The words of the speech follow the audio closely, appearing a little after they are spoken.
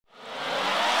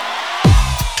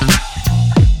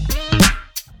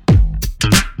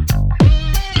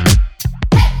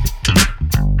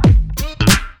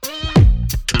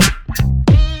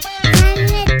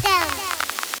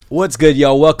What's good,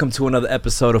 y'all? Welcome to another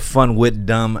episode of Fun with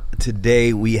Dumb.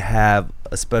 Today we have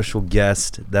a special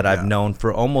guest that I've known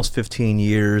for almost 15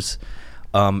 years.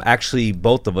 Actually,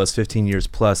 both of us, 15 years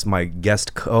plus. My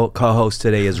guest co-host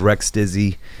today is Rex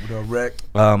Dizzy. What up, Rex?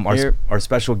 Our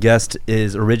special guest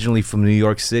is originally from New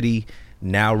York City,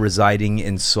 now residing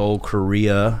in Seoul,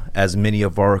 Korea, as many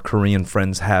of our Korean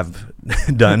friends have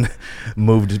done,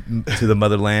 moved to the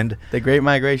motherland. The Great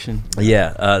Migration.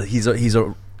 Yeah, he's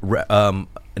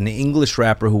an English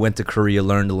rapper who went to Korea,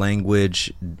 learned the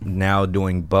language, now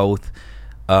doing both.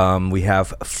 We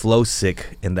have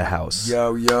Flowsick in the house.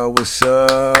 Yo, what's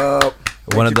up?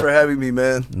 Thank you for having me,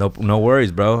 man. No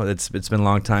worries, bro. It's been a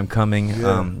long time coming.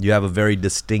 Yeah. You have a very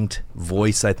distinct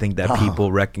voice, I think, that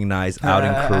people recognize out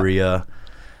in Korea.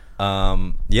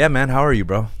 Yeah, man. How are you,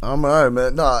 bro? I'm all right,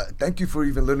 man. Nah, thank you for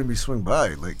even letting me swing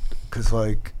by. Cause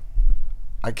I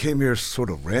came here sort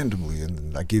of randomly,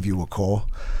 and I gave you a call.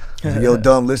 Yo,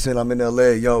 Dumb, listen, I'm in LA.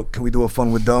 Yo, can we do a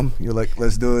Fun with Dumb? You're like,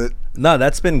 let's do it. No,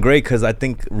 that's been great because I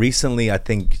think recently,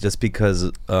 just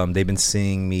because they've been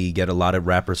seeing me get a lot of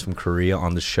rappers from Korea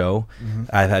on the show,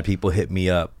 I've had people hit me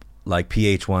up. Like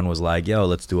PH1 was like, yo,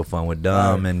 let's do a Fun with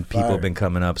Dumb. And people have been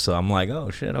coming up. So I'm like,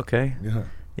 oh, shit, okay.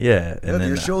 Yeah. And then,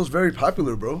 your show's very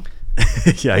popular, bro.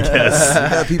 Yeah, I guess. You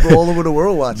got people all over the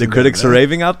world watching. The critics are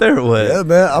raving out there or what? Yeah,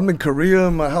 man. I'm in Korea,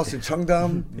 in my house in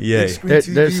Cheongdam. Yeah.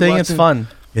 They're saying it's fun.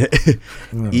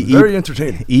 Very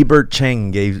entertaining. Ebert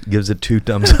Cheng gives it 2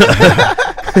 thumbs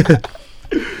up.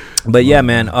 But yeah,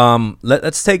 man,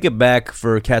 let's take it back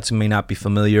for cats who may not be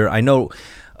familiar. I know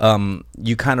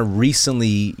you kind of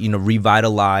recently,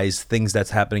 revitalized things that's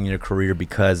happening in your career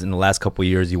because in the last couple of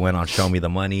years you went on Show Me the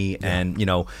Money and,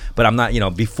 but I'm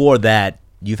not, before that,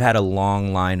 you've had a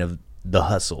long line of the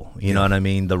hustle, you know what I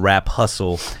mean? The rap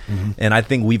hustle. And I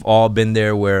think we've all been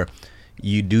there where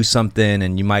you do something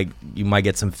and you might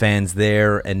get some fans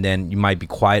there and then you might be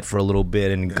quiet for a little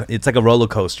bit and it's like a roller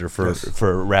coaster for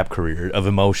a rap career of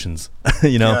emotions,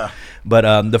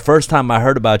 But the first time I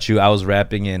heard about you, I was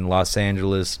rapping in Los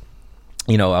Angeles.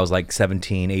 I was like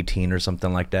 17, 18 or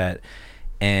something like that.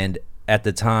 And at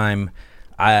the time,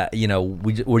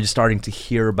 we're just starting to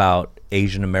hear about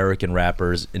Asian American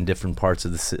rappers in different parts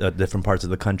of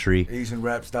the country.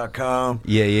 AsianRaps.com.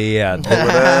 Yeah.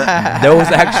 There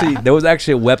was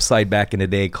actually a website back in the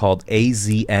day called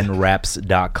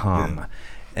AZNRaps.com.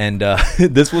 And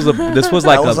this was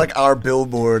like our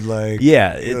billboard, like you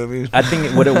know what I mean? I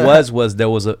think what it was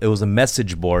it was a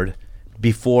message board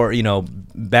before,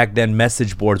 back then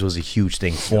message boards was a huge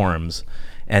thing, forums.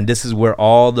 And this is where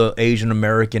all the Asian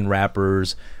American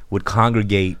rappers would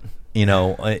congregate,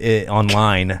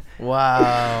 online.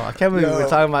 Wow, I can't believe we were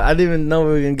talking about. I didn't even know we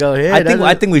were gonna go here.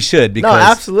 I think we should because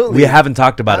absolutely. we haven't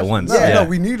talked about it once. No,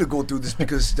 we need to go through this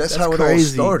because that's how it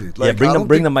crazy. all started. Like,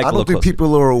 bring the mic a little I don't think closer.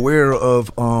 people are aware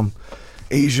of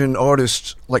Asian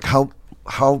artists, like how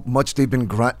much they've been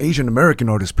Asian American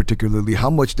artists particularly, how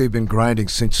much they've been grinding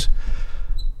since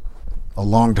a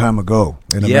long time ago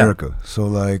in America.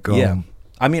 So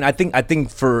I mean, I think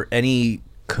for any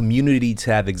community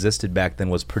to have existed back then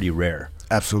was pretty rare.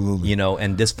 Absolutely.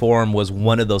 And this forum was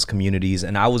one of those communities,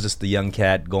 and I was just the young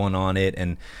cat going on it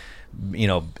and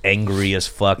angry as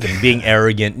fuck and being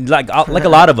arrogant like a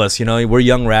lot of us, we're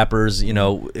young rappers,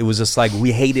 it was just like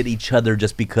we hated each other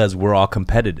just because we're all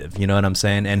competitive, you know what I'm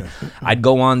saying? And I'd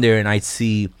go on there and I'd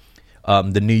see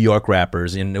the New York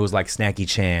rappers, and it was like Snacky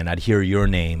Chan. I'd hear your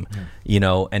name,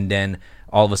 and then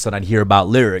all of a sudden I'd hear about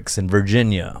Lyrics in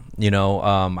Virginia,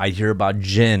 I'd hear about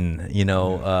Jin, who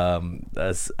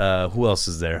else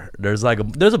is there? There's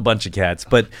a bunch of cats,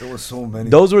 but there were so many.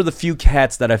 Those were the few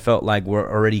cats that I felt like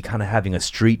were already kind of having a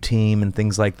street team and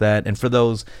things like that. And for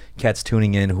those cats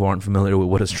tuning in who aren't familiar with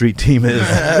what a street team is,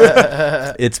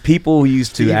 it's people who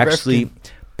used to actually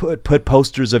put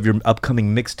posters of your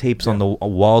upcoming mixtapes on the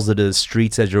walls of the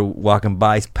streets as you're walking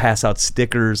by, pass out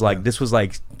stickers. This was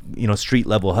like, street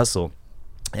level hustle.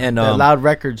 And loud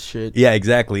records shit. Yeah,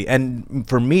 exactly. And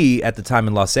for me at the time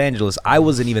in Los Angeles, I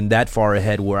wasn't even that far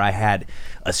ahead where I had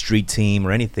a street team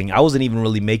or anything. I wasn't even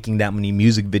really making that many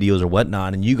music videos or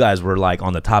whatnot. And you guys were like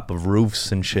on the top of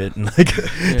roofs and shit and like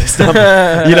stuff.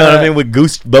 You know what I mean? With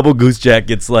bubble goose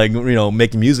jackets, like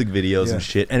making music videos and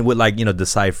shit. And with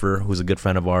Decipher, who's a good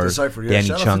friend of ours, Danny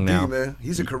Chung now. Man.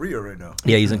 He's in Korea right now.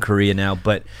 Yeah, he's in Korea now.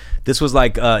 But this was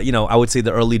like I would say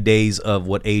the early days of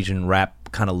what Asian rap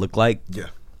kind of looked like. Yeah.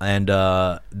 And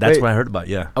that's what I heard about.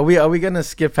 Yeah. Are we gonna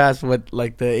skip past what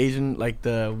like the Asian what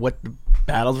the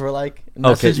battles were like?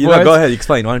 Okay, go ahead.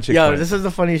 Explain. Why don't you explain? Yo, this is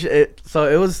the funny shit.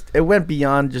 So it went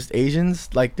beyond just Asians.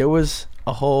 Like there was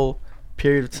a whole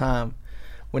period of time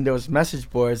when there was message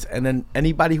boards, and then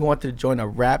anybody who wanted to join a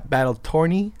rap battle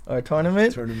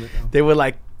tournament, they would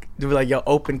like yo,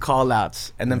 open call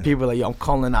outs, and then people were like, yo, I'm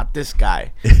calling out this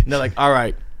guy, and they're like, all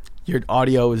right, your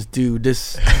audio is due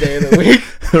this day of the week.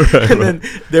 And then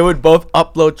they would both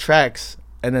upload tracks,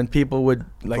 and then people would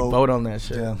like vote on that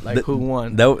shit, who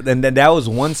won. And then that was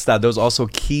one style. There was also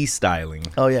key styling.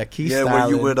 Oh yeah, key styling. Where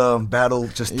you would battle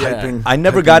just typing. I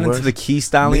never got into the key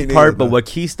styling part, but what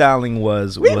key styling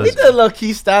was we did a little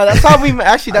key style. That's how we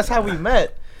that's how we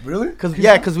met. Really?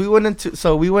 Because we went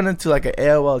into like an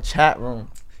AOL chat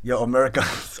room. Yo, America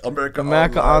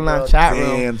Online chat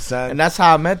room, and that's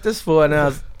how I met this fool. And I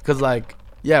was because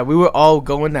we were all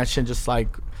going that shit just like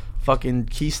fucking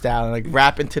key style and like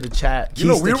rap into the chat. You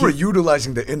know, we were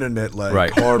utilizing the internet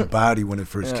hard body when it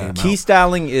first came out. Key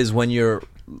styling is when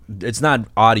it's not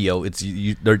audio. It's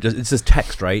it's just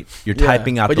text, right? You're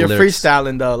typing out the lyrics. But you're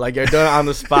freestyling though, like you're doing it on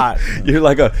the spot. You're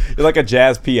like a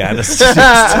jazz pianist,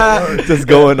 just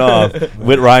going off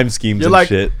with rhyme schemes and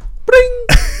shit. Bring.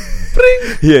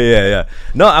 Yeah.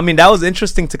 No, I mean that was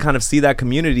interesting to kind of see that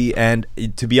community, and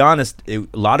to be honest, a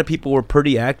lot of people were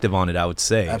pretty active on it. I would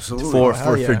say, absolutely,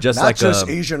 for just not like just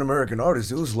Asian American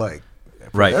artists. It was like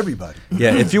for everybody.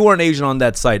 Yeah, if you weren't Asian on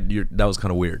that site, that was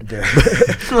kind of weird. Yeah.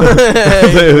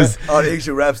 It was on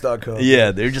AsianRaps.com.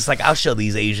 Yeah, they're just like, I'll show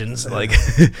these Asians. Like,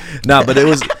 but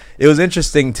it was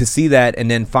interesting to see that, and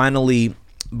then finally,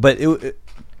 but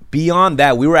beyond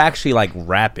that, we were actually like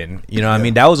rapping. You know what I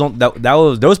mean? That was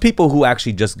there was people who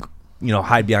actually just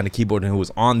hide behind the keyboard and who was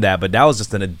on that, but that was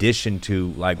just an addition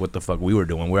to like what the fuck we were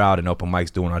doing. We're out in open mics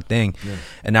doing our thing. Yeah.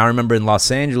 And I remember in Los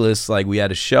Angeles, like we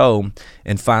had a show,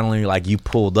 and finally like you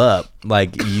pulled up,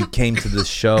 like you came to this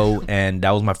show, and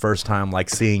that was my first time like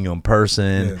seeing you in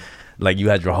person. Yeah. Like you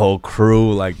had your whole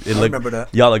crew, like I remember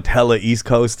that. Y'all looked hella East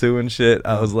Coast too and shit.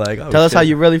 I was like, tell us how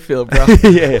you really feel, bro.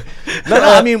 Yeah. No,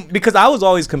 I mean, because I was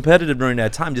always competitive during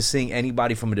that time, just seeing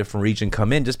anybody from a different region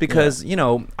come in, just because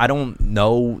I don't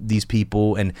know these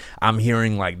people, and I'm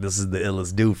hearing like this is the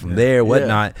illest dude from there,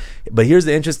 whatnot. But here's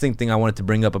the interesting thing I wanted to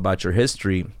bring up about your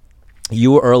history.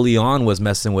 You early on was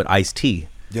messing with Ice-T.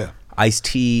 Yeah.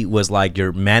 Ice-T was like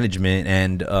your management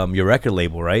and your record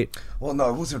label, right? Well, no,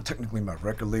 it wasn't technically my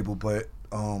record label, but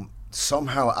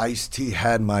somehow Ice-T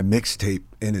had my mixtape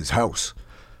in his house.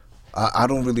 I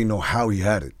don't really know how he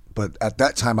had it, but at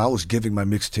that time I was giving my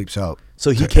mixtapes out. So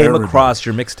he came across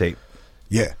your mixtape.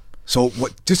 Yeah. So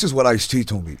this is what Ice-T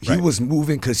told me. He was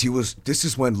moving because this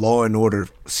is when Law and Order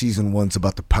season 1's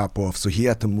about to pop off. So he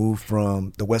had to move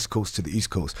from the West Coast to the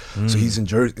East Coast. So he's in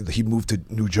Jersey. He moved to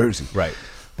New Jersey. Right.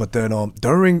 But then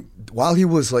while he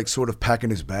was like sort of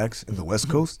packing his bags in the West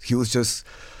Coast, he was this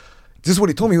is what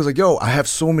he told me. He was like, yo, I have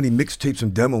so many mixtapes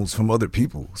and demos from other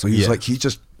people. So he was like, he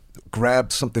just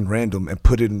grabbed something random and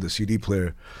put it in the CD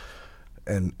player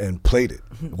and played it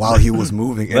while he was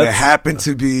moving. And it happened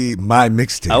to be my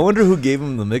mixtape. I wonder who gave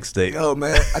him the mixtape. Yo,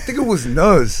 man, I think it was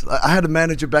Nuz. I had a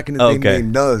manager back in the day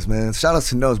named Nuz, man. Shout out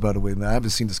to Nuz, by the way, man. I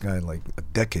haven't seen this guy in like a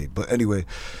decade. But anyway,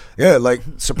 yeah, like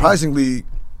surprisingly,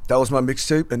 that was my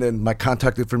mixtape, and then my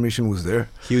contact information was there.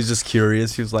 He was just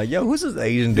curious. He was like, yo, who's this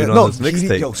Asian dude on this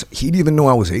mixtape? He didn't even know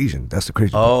I was Asian. That's the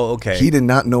crazy part. Oh, okay. He did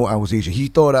not know I was Asian. He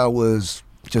thought I was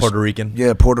just Puerto Rican.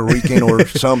 Yeah, Puerto Rican or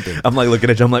something. I'm like looking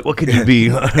at you. I'm like, what could you be?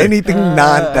 Anything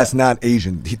that's not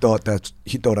Asian. He thought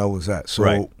I was that.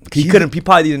 So he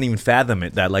probably didn't even fathom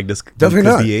it that like this definitely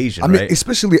could not be Asian. I mean,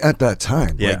 especially at that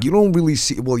time. Yeah. Like, you don't really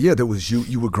see. Well, yeah, there was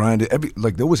you were grinding.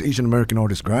 There was Asian American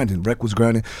artists grinding. Rec was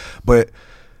grinding, but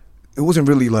it wasn't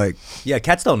really like. Yeah,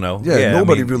 cats don't know. Yeah,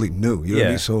 nobody really knew. You know what I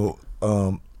mean?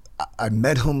 So I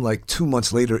met him like 2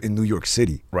 months later in New York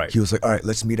City. Right. He was like, all right,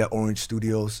 let's meet at Orange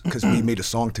Studios because we made a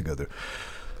song together.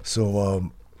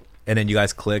 So. And then you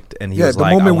guys clicked, and he was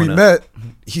like, the moment we met,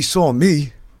 he saw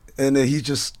me, and then he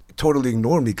just totally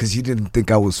ignored me because he didn't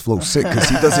think I was Flow Sick because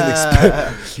he doesn't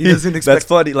expect. That's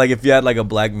funny. Like if you had like a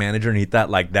black manager and he thought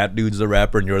like that dude's the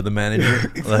rapper and you're the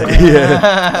manager. That's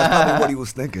probably what he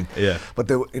was thinking. Yeah.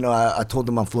 But I told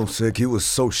him I'm Flow Sick. He was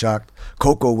so shocked.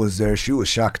 Coco was there. She was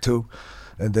shocked too.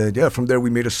 And then from there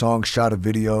we made a song, shot a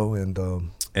video, and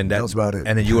that was about it.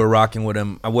 And then you were rocking with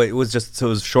him. It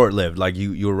was short lived. Like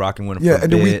you were rocking with him. Yeah,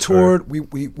 and then we toured.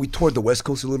 We toured the West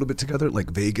Coast a little bit together,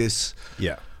 like Vegas.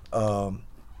 Yeah.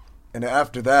 And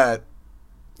after that,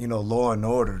 Law and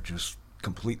Order just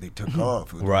completely took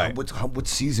off. Right. What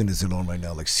season is it on right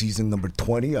now? Like season number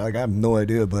 20? I have no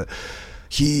idea, but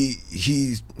he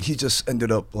just ended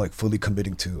up like fully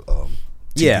committing to.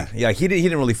 Yeah. He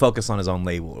didn't really focus on his own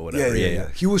label or whatever. Yeah.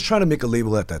 He was trying to make a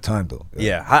label at that time, though.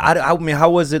 Yeah. I mean, how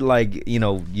was it like?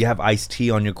 You have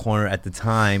Ice-T on your corner at the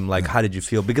time. Like, how did you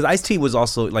feel? Because Ice-T was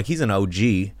also like he's an OG.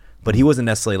 but he wasn't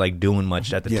necessarily like doing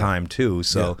much at the Yeah. time too.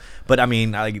 So, Yeah. but I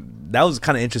mean, like that was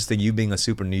kind of interesting. You being a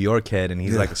super New York head, and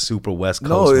he's Yeah. like a super West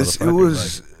Coast. No, it motherfucker,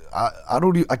 was. like- I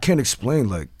don't. I can't explain.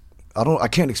 Like, I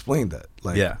can't explain that.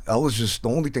 Like, Yeah. I was just the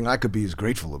only thing I could be is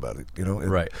grateful about it. You know. And,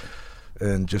 right.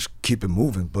 And just keep it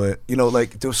moving. But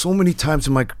like there were so many times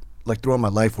in my throughout my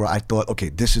life where I thought, okay,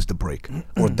 this is the break,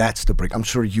 or that's the break. I'm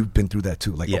sure you've been through that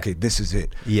too. Like, Yeah. okay, this is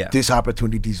it. Yeah. This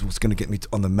opportunity is what's gonna get me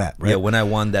on the map. Right. Yeah, when I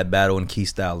won that battle in key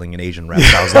styling and Asian rap,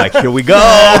 I was like, here we go.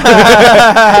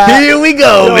 Here we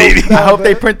go, baby. I hope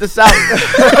they print this out.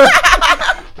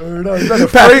 No, you better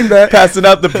frame that. Passing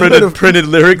out the printed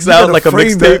lyrics You out better like a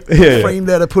frame mixtape. that, Yeah. Frame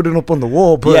that and put it up on the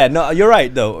wall. But Yeah, no, you're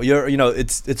right though.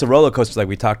 It's a roller coaster like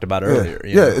we talked about earlier.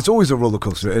 you Yeah, know? it's always a roller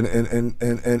coaster. And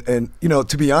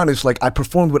to be honest, like I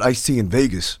performed with Ice-T in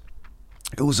Vegas.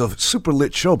 It was a super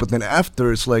lit show, but then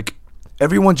after it's like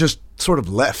everyone just sort of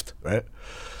left, right?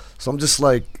 So I'm just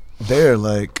like there,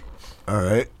 like, all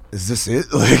right, is this it?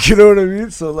 Like, you know what I mean?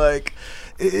 So like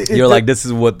You're like, this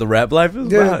is what the rap life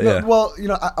is yeah, about? no, Yeah. well,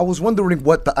 I was wondering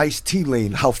what the Ice-T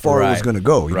lane, how far it was Right. going to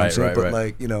go. You know what I'm Right, saying? right, But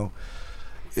right.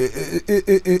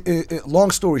 like,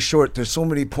 long story short, there's so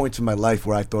many points in my life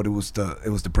where I thought it was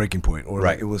the breaking point, or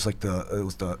Right. like it was like the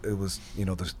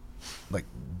like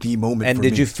the moment. And for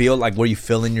did me. you feel like, were you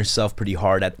feeling yourself pretty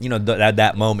hard at at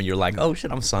that moment? You're like, oh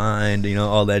shit, I'm signed,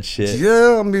 all that shit.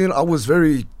 Yeah, I mean, I was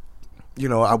very,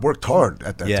 I worked hard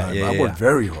at that Yeah, time. yeah, I yeah. worked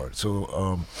very hard.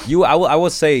 So I will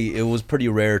say it was pretty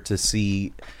rare to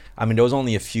see. I mean, there was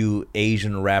only a few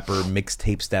Asian rapper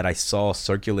mixtapes that I saw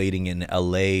circulating in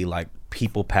LA, like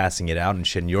people passing it out and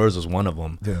shit. And yours was one of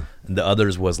them. Yeah. And the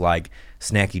others was like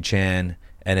Snacky Chan,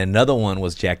 and another one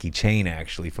was Jackie Chain,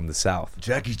 actually, from the South.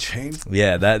 Jackie Chain.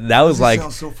 Yeah, that was This like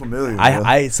sounds so familiar. bro.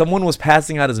 I someone was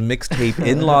passing out his mixtape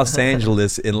in Los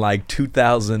Angeles in like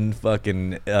 2000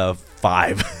 fucking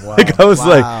 5. Wow. Like I was Wow.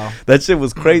 like, that shit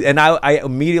was crazy, and I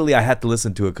immediately I had to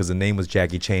listen to it because the name was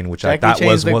Jackie Chain, which Jackie I thought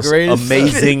Chain's was the most greatest-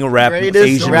 amazing greatest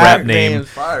Asian rap rap name. names.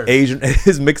 Fire. Asian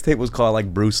his mixtape was called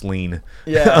like Bruce Lean.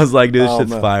 Yeah. I was like, dude, this Oh, shit's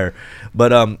man. fire.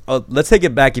 But let's take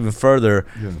it back even further.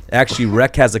 Yeah. Actually,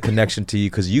 Rec has a connection to you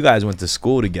because you guys went to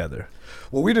school together.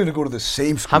 Well, we didn't go to the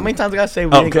same school. How many times I gotta say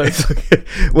we didn't go? Okay.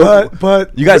 Well,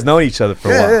 But you guys know each other for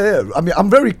a while. yeah. I mean,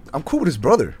 I'm cool with his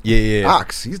brother. Yeah.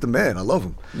 Ox, he's the man. I love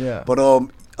him. Yeah. But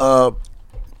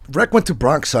Rec went to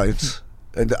Bronx Science,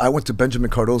 and I went to Benjamin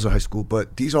Cardozo High School.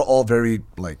 But these are all very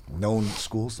like known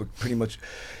schools. Like pretty much,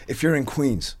 if you're in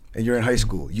Queens and you're in high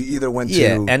school, you either went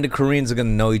Yeah, to and the Koreans are gonna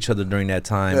know each other during that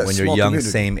time Yeah, when you're small young, community.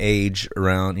 same age,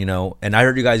 around, And I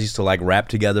heard you guys used to like rap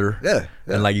together. Yeah.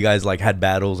 And like you guys like had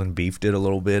battles and beefed it a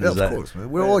little bit. Yeah, Is of that? course,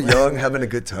 man. We're all young, having a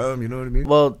good time. You know what I mean?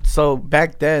 Well, so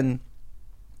back then,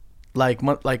 like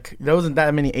there wasn't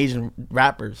that many Asian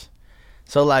rappers,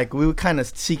 so like we would kind of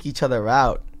seek each other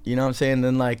out. You know what I'm saying?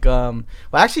 Then like, well,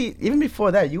 actually, even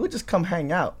before that, you would just come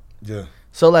hang out. Yeah.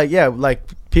 So like, yeah, like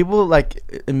people like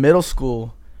in middle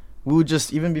school, we would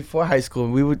just even before high school,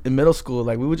 we would in middle school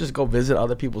like we would just go visit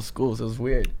other people's schools. It was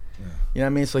weird. Yeah. You know what I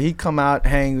mean? So he'd come out,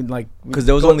 hang like Because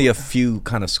there was go- only a few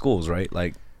kind of schools, right?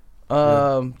 Like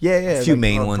yeah, a few like,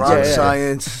 main ones. Bronx yeah.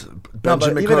 Science,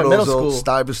 Benjamin even in middle Cardozo, school-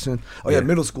 Stuyvesant. Oh yeah, Yeah.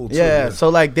 middle school too. Yeah, so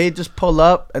like they just pull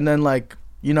up and then like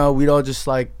we'd all just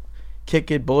like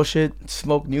kick it, bullshit,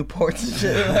 smoke Newports and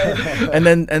shit, like, and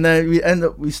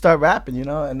then we start rapping,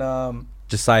 and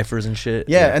just ciphers and shit.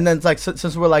 yeah, and then it's like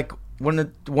since we're like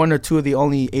one or two of the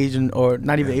only Asian, or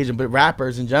not even Asian, but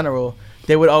rappers in general,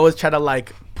 they would always try to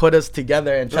like put us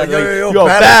together and try Like, to like, yo,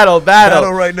 battle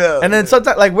battle right now. and then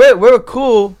sometimes like we were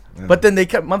cool. But then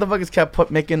motherfuckers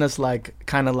kept making us like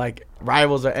kind of like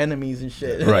rivals or enemies and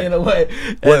shit Right. in a way.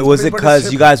 What, was it Everybody's because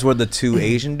you hip- guys were the two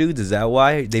Asian dudes? Is that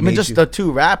why they I mean, made just you? the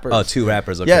two rappers. Oh, two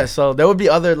rappers. Okay. Yeah, so there would be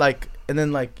other like, and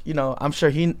then like I'm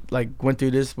sure he like went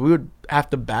through this. We would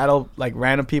have to battle like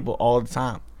random people all the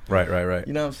time. Right.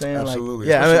 You know what I'm saying? Absolutely. Like,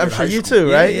 yeah, I mean, I'm Especially sure in you high school.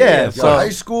 too, right? Yeah, Yeah. yeah, So So high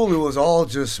school, it was all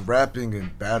just rapping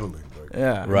and battling. Like,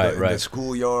 yeah, Right. in the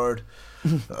schoolyard,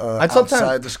 I'd sometimes-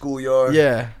 outside the schoolyard.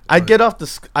 yeah. I'd get off.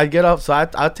 So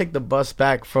I'd take the bus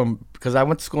back because I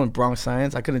went to school in Bronx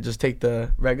Science. I couldn't just take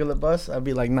the regular bus. I'd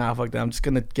be like, nah, fuck that. I'm just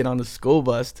gonna get on the school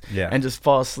bus Yeah. and just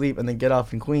fall asleep and then get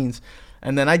off in Queens,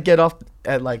 and then I'd get off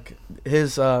at like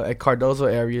his at Cardozo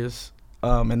areas,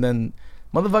 and then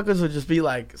motherfuckers would just be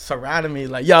like surrounding me,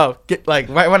 like, yo, get like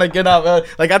right when I get up,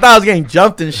 like I thought I was getting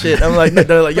jumped and shit. I'm like,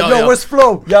 they're like, yo, where's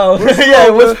Flo? yo, yeah,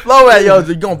 where's Flo at, yo?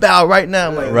 You gonna bow right now?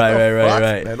 I'm like, Right, what the right, fuck?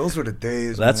 right. Man, those were the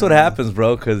days. That's man. what happens,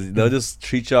 bro. Because they'll just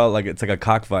treat y'all like it's like a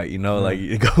cockfight, Like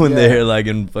you go in Yeah. there like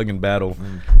in fucking battle.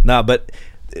 Nah, but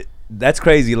that's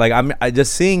crazy. Like I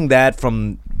just seeing that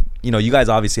from you know, you guys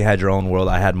obviously had your own world.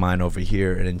 I had mine over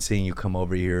here, and then seeing you come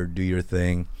over here, do your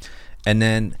thing, and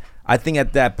then I think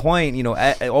at that point, you know,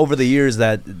 over the years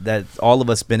that all of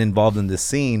us been involved in this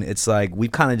scene, it's like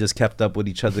we've kind of just kept up with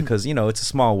each other because, you know, it's a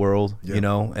small world, you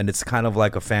know, and it's kind of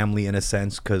like a family in a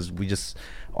sense because we just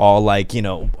all like, you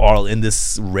know, all in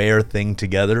this rare thing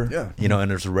together, you know,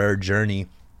 and there's a rare journey.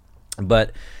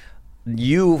 But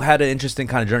you had an interesting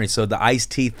kind of journey. So the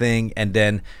Ice-T thing, and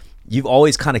then you've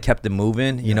always kind of kept it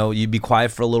moving. You know, you'd be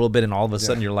quiet for a little bit, and all of a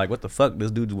sudden you're like, "What the fuck?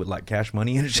 This dude with like Cash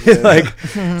Money and shit." Like,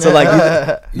 so like,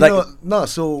 you know, no.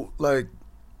 So like,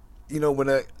 you know, when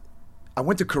I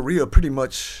went to Korea pretty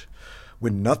much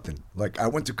with nothing. Like I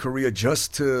went to Korea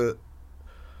just for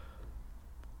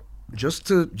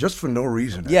no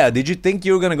reason. Yeah, did you think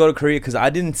you were gonna go to Korea? Because I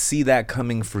didn't see that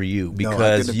coming for you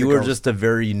because you were just a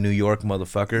very New York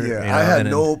motherfucker. Yeah, you know? I had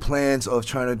no plans of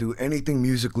trying to do anything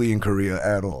musically in Korea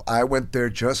at all. I went there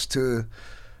just to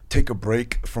take a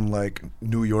break from like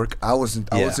New York. I was in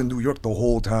New York the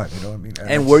whole time. You know what I mean?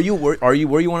 And were you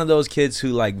one of those kids who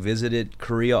like visited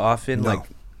Korea often? No. Like,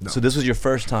 so this was your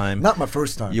first time? Not my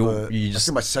first time. You I just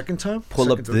think my second time.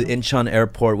 Pull up the Incheon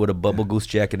airport with a Bubble Goose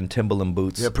jacket and Timberland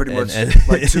boots. Yeah, pretty much.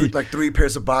 Like 3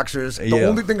 pairs of boxers. The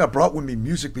only thing I brought with me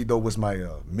musically though was my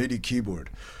MIDI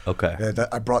keyboard. Okay. Yeah,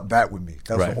 I brought that with me.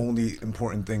 That was the only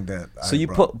important thing that.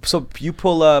 You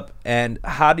pull up, and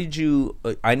how did you?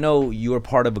 I know you were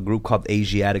part of a group called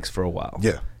Asiatics for a while.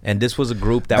 Yeah. And this was a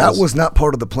group that was not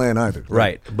part of the plan either.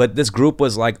 Right. But this group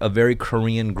was like a very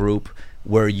Korean group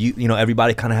where you know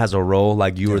everybody kind of has a role.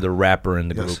 Like you were the rapper in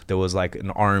the group. There was like an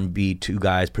R&B, 2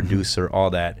 guys, producer, all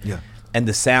that. Yeah. And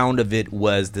the sound of it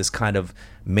was this kind of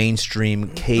mainstream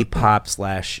K-pop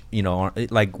 / you know,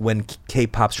 like when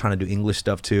K-pop's trying to do English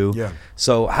stuff too. Yeah.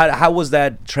 So how was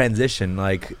that transition?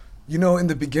 Like, you know, in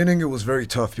the beginning it was very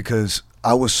tough because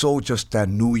I was so just that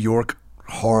New York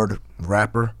hard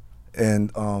rapper.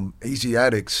 And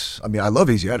Asiatics, I mean, I love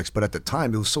Asiatics, but at the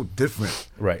time it was so different.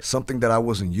 Right. Something that I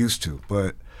wasn't used to.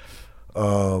 But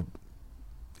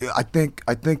I think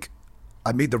I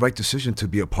made the right decision to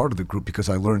be a part of the group because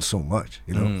I learned so much,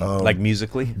 you know. Like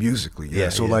musically? Musically, yeah.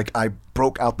 So like I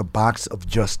broke out the box of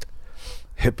just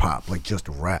hip hop, like just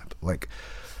rap. Like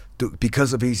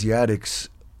because of Asiatics,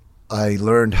 I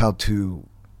learned how to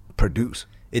produce.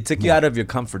 It took you out of your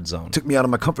comfort zone. It took me out of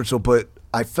my comfort zone, but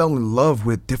I fell in love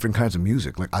with different kinds of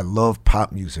music. Like I love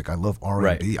pop music, I love R&B,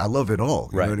 Right. I love it all.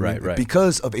 You know what I mean? Right.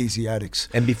 Because of Asiatics.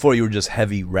 And before you were just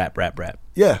heavy rap.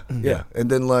 Yeah.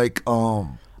 And then like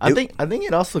I think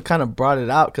it also kind of brought it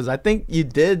out because I think you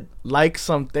did like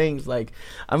some things. Like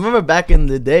I remember back in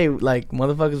the day, like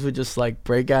motherfuckers would just like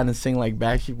break out and sing like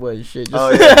Backstreet Boys and shit.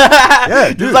 Just, yeah,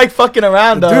 dude. Just like fucking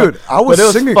around, though. Dude, I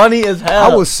was singing. Funny as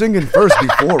hell. I was singing first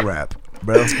before rap.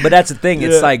 Bro. But that's the thing.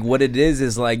 It's like what it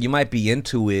is like you might be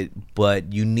into it,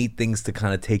 but you need things to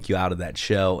kind of take you out of that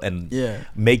shell and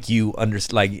make you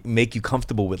make you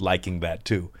comfortable with liking that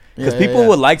too. Because people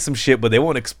would like some shit, but they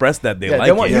won't express that they like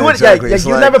it. Yeah, exactly.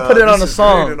 You never put it on a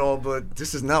song. And all, but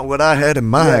this is not what I had in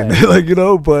mind. Like, you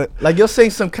know, but like you'll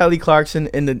sing some Kelly Clarkson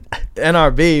in the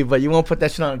NRB, but you won't put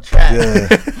that shit on a track.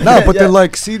 Yeah. No, but then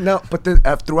like, see now, but then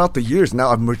throughout the years, now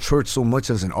I've matured so much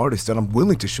as an artist that I'm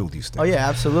willing to show these things. Oh yeah,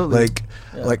 absolutely.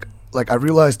 Like I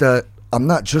realized that I'm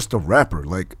not just a rapper.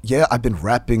 Like, yeah, I've been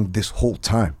rapping this whole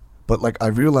time, but like I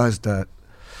realized that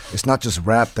it's not just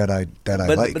rap that I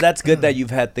like. But that's good that you've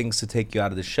had things to take you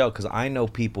out of the shell because I know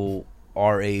people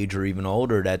our age or even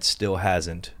older that still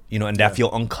hasn't, you know, and that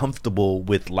feel uncomfortable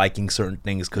with liking certain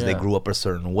things because they grew up a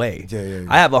certain way.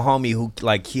 I have a homie who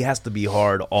like he has to be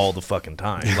hard all the fucking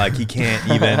time. Like he can't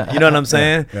even, you know what I'm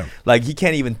saying? Like he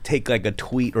can't even take like a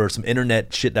tweet or some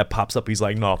internet shit that pops up. He's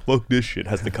like, nah, fuck this shit.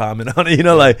 Has to comment on it, you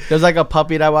know, like there's like a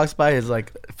puppy that walks by. He's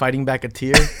like fighting back a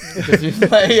tear. He's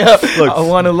like, look, I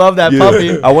want to love that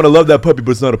puppy. I want to love that puppy,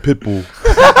 but it's not a pit bull.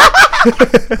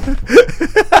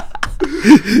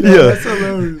 That's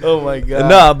hilarious. Oh my god.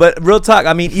 Nah, but real talk.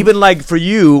 I mean, even like for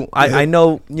you, I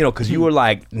know, you know, because you were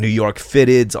like New York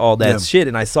Fitteds, all that shit,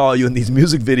 and I saw you in these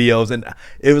music videos, and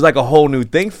it was like a whole new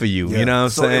thing for you. You know what I'm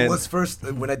saying? It was first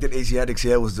when I did Asiatics.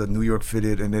 Yeah, it was the New York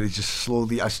Fitted, and then it just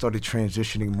slowly I started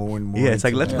transitioning more and more. Yeah, it's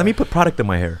like let me put product in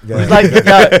my hair. It's like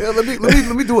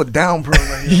let me do a down pro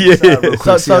right here.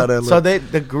 So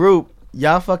the group.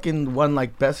 Y'all fucking won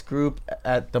like best group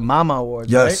at the Mama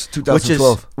Awards, yes, right?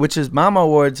 2012. Which is Mama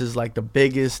Awards is like the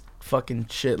biggest fucking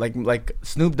shit. Like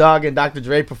Snoop Dogg and Dr.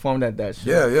 Dre performed at that shit.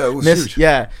 Yeah, it was huge.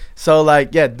 Yeah, so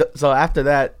like so after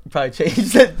that probably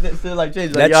changed it. Still like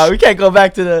changed. Like, yo, we can't go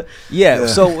back to the. Yeah.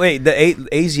 So wait, the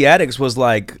Asiatics was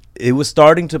like it was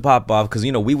starting to pop off because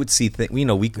we would see things.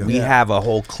 We have a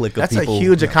whole clique of That's people. a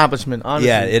huge accomplishment, honestly.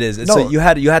 Yeah, it is. So you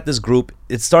had this group.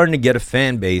 It's starting to get a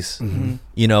fan base, and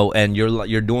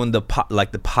you're doing the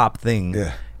pop thing.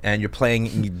 Yeah. And you're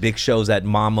playing big shows at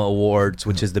Mama Awards,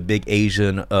 which is the big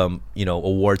Asian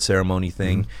award ceremony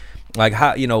thing. Like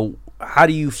how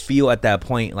do you feel at that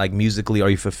point? Like musically, are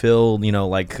you fulfilled?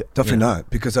 Definitely not,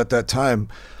 because at that time,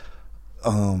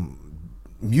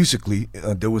 musically,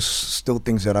 there was still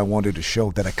things that I wanted to show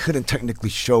that I couldn't technically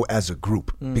show as a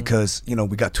group because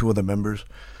we got 2 other members,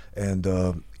 and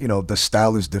the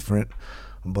style is different.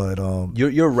 But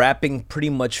you're rapping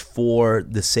pretty much for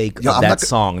the sake of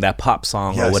that pop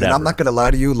song or whatever. And I'm not gonna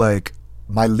lie to you, like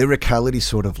my lyricality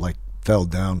sort of like fell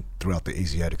down throughout the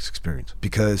Asiatics experience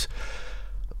because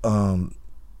you're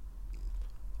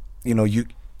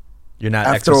not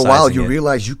after a while you it.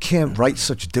 realize you can't write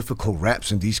such difficult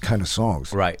raps in these kind of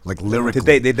songs, right? Like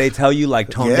lyrically. Did they tell you like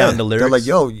tone down the lyrics? They're like,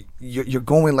 yo, you're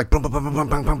going like brum, brum, brum, brum,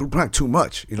 brum, brum, brum, too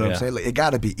much. You know what I'm saying? Like it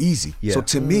gotta be easy. Yeah. So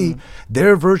to me,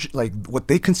 their version, like what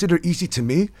they consider easy to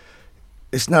me,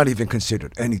 it's not even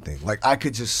considered anything. Like I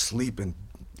could just sleep and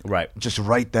just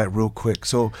write that real quick.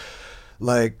 So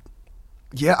like,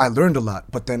 yeah, I learned a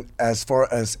lot. But then as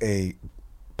far as a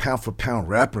pound for pound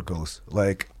rapper goes,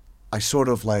 like I sort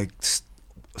of like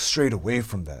strayed away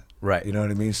from that. Right. You know what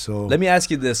I mean? So let me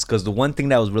ask you this, because the one thing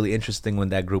that was really interesting when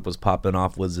that group was popping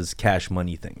off was this Cash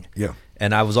Money thing. Yeah.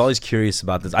 And I was always curious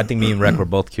about this. I think me and Rec were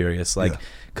both curious, like,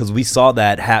 because we saw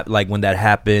that like when that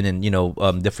happened, and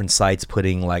different sites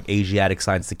putting like Asiatic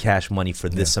signs to Cash Money for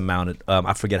this amount.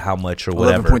 I forget how much or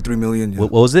whatever. 11.3 million. Yeah.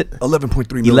 What was it?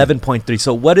 11.3 million. 11.3.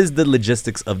 So what is the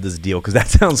logistics of this deal? Because that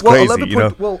sounds crazy.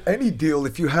 Well, any deal,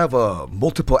 if you have a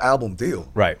multiple album deal,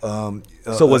 right?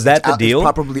 So was that the deal?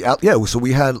 Probably out. Yeah. So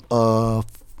we had 4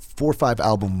 or 5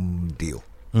 album deal,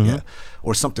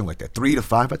 or something like that. 3 to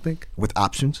 5, I think, with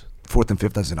options. 4th and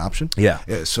 5th as an option. Yeah.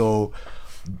 So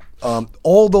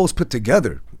all those put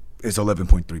together is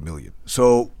 11.3 million.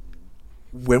 So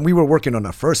when we were working on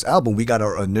our first album, we got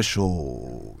our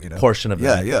initial portion of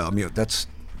that. Yeah. I mean, that's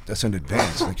in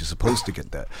advance. Like you're supposed to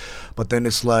get that. But then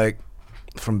it's like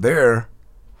from there,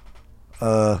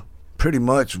 pretty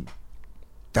much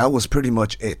that was pretty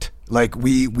much it. Like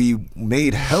we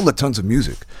made hella tons of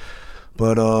music.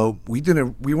 But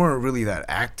we weren't really that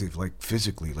active, like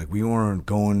physically. Like we weren't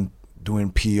doing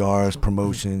PRs,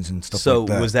 promotions, and stuff like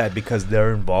that. So was that because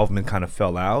their involvement kind of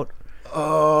fell out?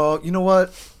 You know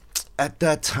what? At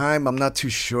that time, I'm not too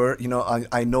sure.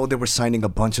 I know they were signing a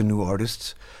bunch of new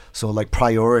artists. So like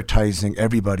prioritizing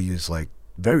everybody is like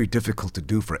very difficult to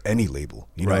do for any label.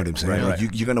 You know what I'm saying? Like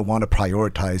you're gonna want to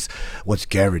prioritize what's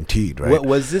guaranteed, right?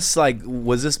 Was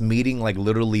this meeting like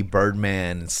literally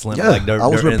Birdman and Slim? Yeah, like I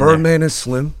was with Birdman and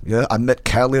Slim. Yeah, I met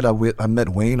Khaled. I met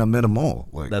Wayne. I met them all.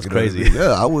 Like that's crazy.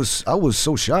 Yeah, I was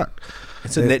so shocked.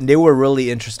 So they were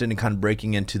really interested in kind of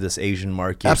breaking into this Asian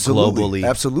market globally.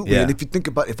 Absolutely. Yeah. And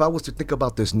if I was to think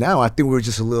about this now, I think we were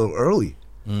just a little early.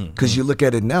 Because you look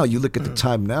at it now, you look at the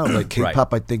time now, like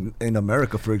K-pop, I think in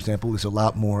America, for example, is a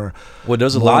lot more. Well,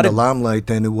 there's a lot of limelight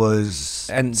than it was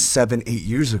 7-8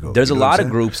 years ago. There's a lot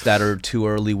of groups that are too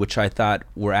early, which I thought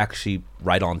were actually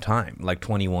right on time, like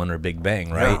 21 or Big Bang,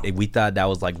 right? Yeah. We thought that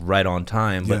was like right on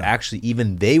time, but actually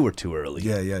even they were too early.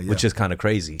 Yeah. Which is kind of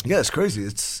crazy. Yeah, it's crazy.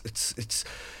 It's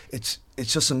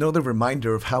just another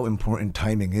reminder of how important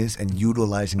timing is and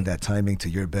utilizing that timing to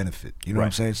your benefit. You know what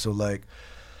I'm saying? So like.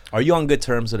 Are you on good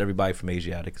terms with everybody from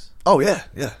Asiatics? Oh yeah.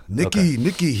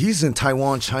 Nicky, he's in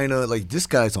Taiwan, China. Like this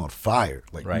guy's on fire.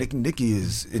 Like Nicky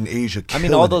is in Asia. I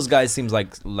mean, all those guys seems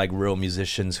like real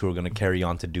musicians who are gonna carry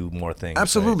on to do more things.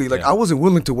 Absolutely. Right? Like I wasn't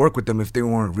willing to work with them if they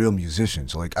weren't real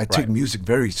musicians. Like I take music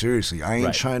very seriously. I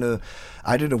ain't trying to.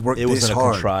 I didn't work this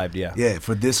hard. Contrived, yeah,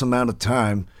 for this amount of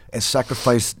time and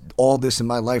sacrifice all this in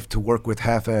my life to work with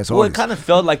half-ass artists. Well, it kind of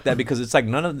felt like that because it's like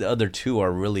none of the other two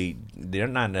are really. They're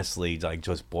not necessarily like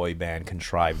just boy band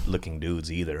contrived looking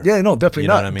dudes either. Yeah, no, definitely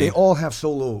not. I mean? They all have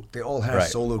solo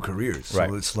careers.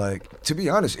 So it's like, to be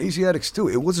honest, Asiatics too.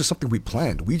 It wasn't something we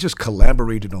planned. We just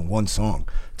collaborated on one song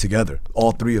together,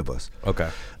 all 3 of us.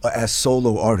 Okay. As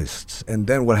solo artists, and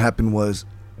then what happened was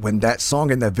when that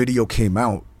song and that video came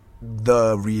out,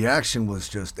 the reaction was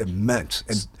just immense,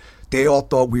 and they all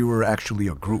thought we were actually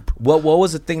a group. What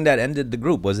was the thing that ended the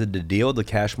group? Was it the deal, the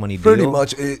Cash Money deal? Pretty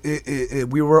much.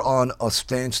 We were on a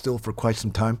standstill for quite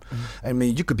some time. I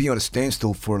mean, you could be on a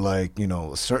standstill for like,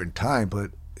 a certain time,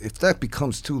 but if that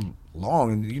becomes too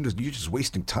long and you're just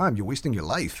wasting time, you're wasting your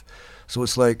life. So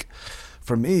it's like,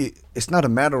 for me, it's not a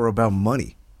matter about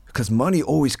money. because money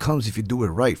always comes if you do it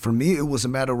right. For me, it was a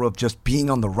matter of just being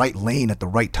on the right lane at the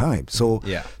right time. So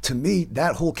to me,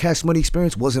 that whole Cash Money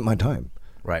experience wasn't my time.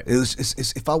 Right.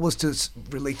 It's if I was to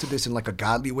relate to this in like a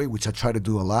godly way, which I try to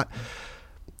do a lot,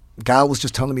 God was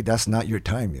just telling me that's not your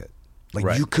time yet. Like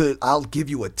I'll give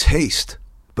you a taste,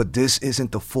 but this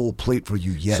isn't the full plate for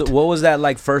you yet. So what was that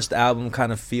like first album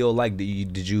kind of feel like?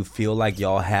 Did you feel like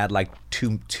y'all had like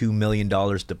 $2 million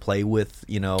to play with?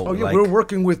 You know? Oh yeah, like, we're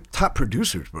working with top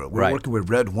producers, bro. We're working with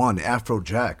Red One,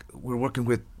 Afrojack. We're working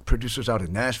with producers out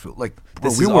in Nashville. Like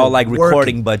this is all like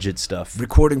recording budget stuff.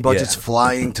 Recording budgets,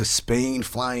 flying to Spain,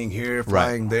 flying here,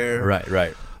 flying there.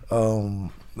 Right.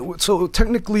 So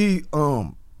technically,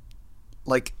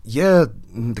 like, yeah,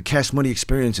 the Cash Money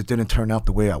experience, it didn't turn out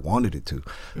the way I wanted it to.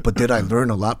 But did I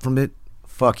learn a lot from it?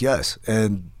 Fuck yes.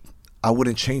 And I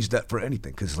wouldn't change that for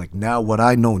anything. Because, like, now what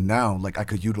I know now, like, I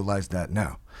could utilize that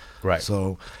now. Right.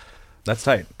 So that's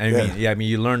tight. I mean,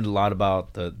 you learned a lot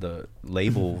about the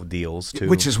label deals too.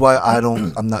 Which is why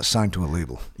I'm not signed to a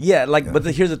label. Yeah, like, but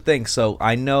here's the thing. So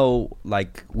I know,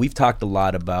 like, we've talked a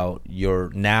lot about you're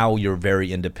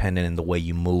very independent in the way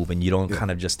you move, and you don't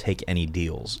kind of just take any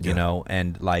deals, you know,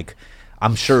 and like.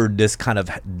 I'm sure this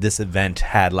event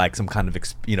had like some kind of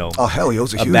oh hell, it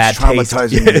was a huge bad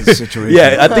traumatizing situation.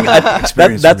 Yeah, I think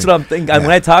that's what I'm thinking. Yeah. When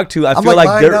I talk to, I'm feel like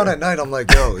lying down at night. I'm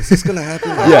like, yo, is this gonna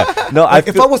happen? Yeah, no. Like,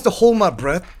 if I was to hold my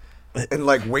breath and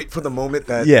like wait for the moment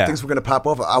that things were gonna pop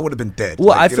off, I would have been dead. Well,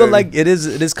 like, I feel like it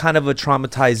is kind of a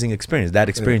traumatizing experience. That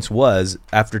experience was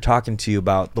after talking to you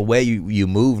about the way you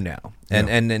move now,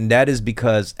 and that is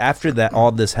because after that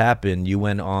all this happened, you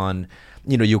went on.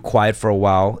 You know, you were quiet for a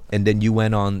while, and then you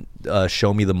went on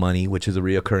Show Me the Money, which is a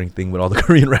reoccurring thing with all the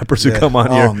Korean rappers who come on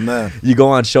here. Oh, man. You go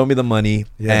on Show Me the Money,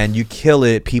 and you kill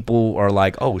it. People are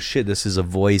like, oh, shit, this is a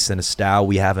voice and a style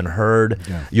we haven't heard.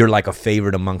 Yeah. You're like a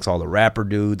favorite amongst all the rapper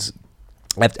dudes.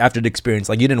 After the experience,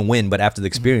 like you didn't win, but after the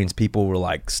experience, people were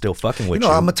like still fucking with you.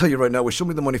 I'm going to tell you right now, with Show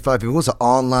Me the Money 5, if it was an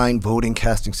online voting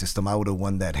casting system, I would have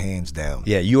won that hands down.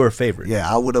 Yeah, you were a favorite.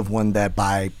 Yeah, I would have won that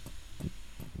by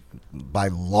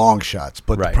long shots.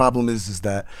 But the problem is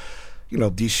that, you know,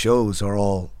 these shows are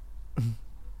all,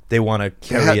 they want to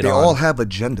carry it on. They all have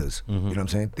agendas. You know what I'm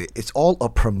saying? It's all a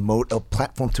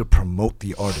platform to promote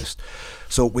the artist.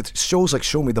 So with shows like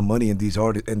Show Me the Money and these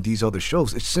other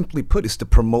shows, it's simply put, it's to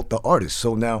promote the artist.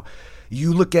 So now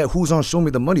you look at who's on Show Me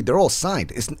the Money, they're all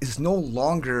signed. It's no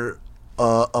longer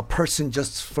a person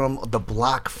just from the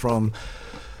block from,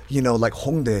 you know, like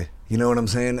Hongdae. You know what I'm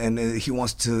saying? And he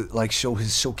wants to like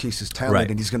showcase his talent,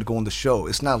 and he's gonna go on the show.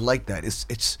 It's not like that.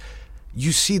 It's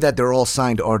you see that they're all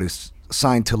signed artists,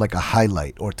 signed to like a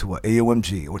Highlight or to a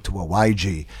AOMG or to a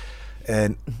YG,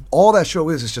 and all that show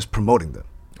is just promoting them.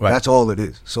 Right. That's all it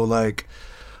is. So like,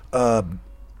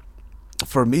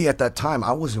 for me at that time,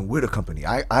 I wasn't with a company.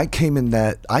 I came in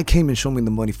Show Me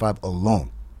the Money 5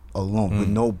 alone with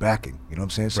no backing. You know what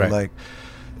I'm saying? So like,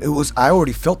 I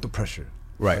already felt the pressure.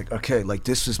 Right. Like, okay, like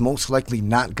this is most likely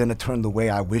not going to turn the way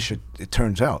I wish it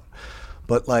turns out.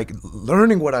 But like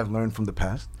learning what I've learned from the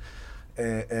past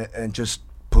and just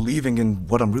believing in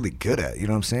what I'm really good at, you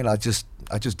know what I'm saying? I just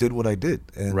did what I did.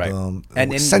 And,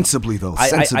 and sensibly though.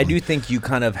 I do think you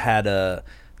kind of had the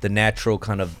natural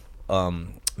kind of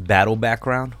battle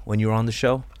background when you were on the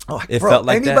show. Oh, it felt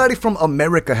like anybody from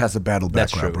America has a battle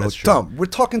background, bro. That's true. Dumb. We're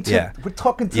talking to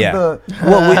the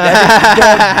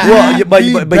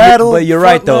but you're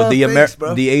right though.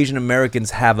 The Asian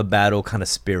Americans have a battle kind of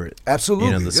spirit.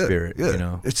 Absolutely, you know, the spirit. Yeah. You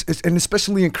know, it's and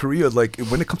especially in Korea, like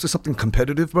when it comes to something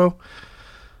competitive, bro.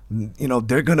 You know,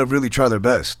 they're gonna really try their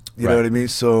best. You know what I mean?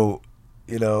 So,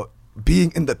 you know,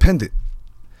 being independent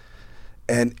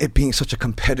and it being such a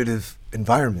competitive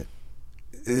environment.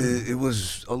 It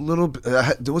was a little bit,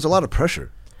 there was a lot of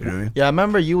pressure. You know what I mean? Yeah, I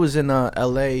remember you was in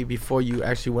LA before you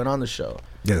actually went on the show.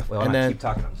 Yeah. Well, and then keep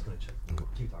talking. I'm just gonna check.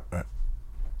 Keep talking. All right.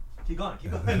 Keep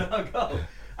going. No, go.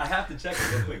 I have to check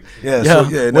it real quick.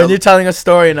 Yeah. When you're telling a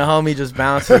story and the homie just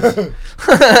bounces.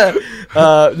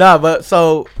 But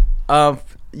so,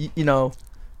 you know,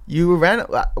 you ran.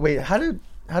 Wait, how did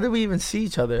we even see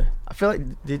each other? I feel like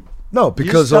No,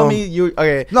 because you tell me you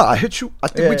okay. No, I hit you. I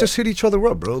think we just hit each other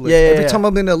up, bro. Like, every time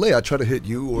I'm in LA, I try to hit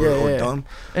you or Dom.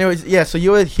 Anyways, so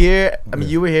you were here. I mean,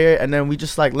 you were here, and then we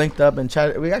just like linked up and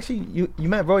chatted. We actually you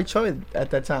met Roy Choi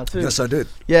at that time too. Yes, I did.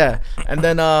 Yeah, and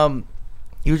then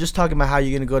you were just talking about how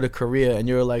you're gonna go to Korea, and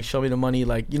you were like, "Show me the money."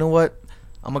 Like, you know what?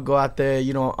 I'm gonna go out there,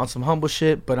 you know, on some humble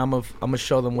shit, but I'm gonna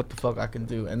show them what the fuck I can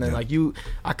do. And then like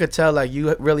I could tell like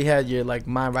you really had your like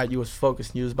mind right. You was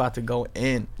focused. And you was about to go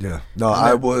in. Yeah. No,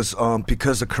 I was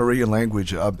because of Korean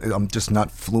language. I'm just not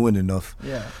fluent enough.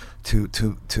 Yeah.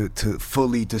 To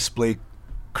fully display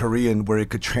Korean where it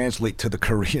could translate to the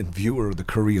Korean viewer or the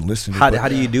Korean listener. How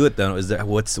do you do it then?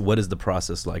 What is the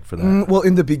process like for that? Well,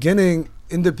 in the beginning,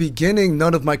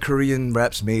 none of my Korean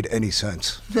raps made any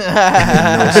sense. No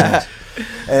sense.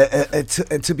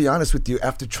 And to be honest with you,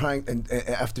 after trying and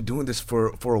after doing this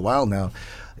for a while now,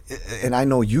 and I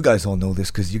know you guys all know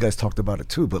this because you guys talked about it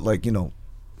too, but like, you know,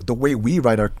 the way we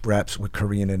write our raps with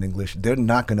Korean and English, they're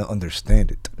not going to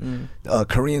understand it.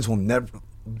 Koreans will never.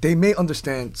 They may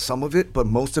understand some of it, but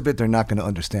most of it they're not going to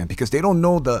understand because they don't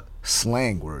know the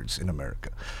slang words in America.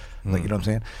 Like, you know what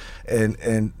I'm saying?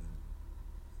 And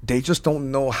they just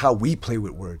don't know how we play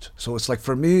with words. So it's like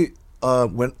for me,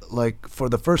 when like for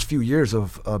the first few years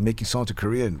of making songs in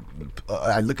Korean,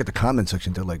 I look at the comment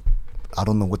section. They're like, I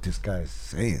don't know what this guy is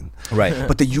saying. Right.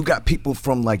 But then you got people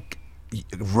from like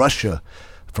Russia,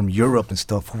 from Europe and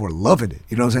stuff who were loving it.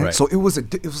 You know what I'm saying? Right. So it was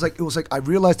like I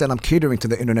realized that I'm catering to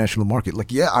the international market.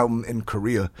 Like, yeah, I'm in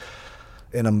Korea,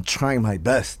 and I'm trying my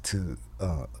best to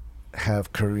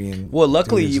have Korean. Well,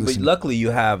 luckily listeners you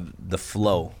have the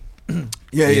flow.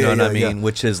 Yeah, you know what yeah, I mean? yeah.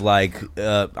 Which is like,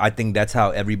 I think that's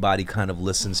how everybody kind of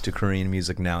listens to Korean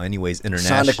music now. Anyways,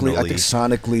 internationally. Sonically, I think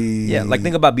sonically. Yeah, like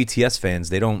think about BTS fans.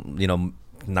 They don't,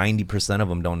 90% of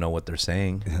them don't know what they're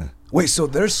saying. Yeah. Wait, so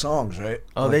their songs, right?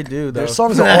 Oh, like, they do, though. Their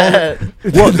songs are all.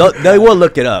 Well, they will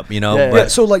look it up, Yeah,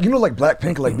 But so like like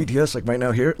Blackpink, like BTS, like right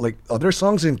now here, like are their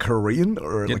songs in Korean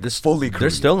or like fully Korean? They're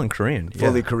still in Korean.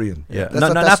 Fully Korean. Yeah,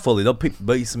 That's not fully. They'll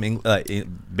base some English.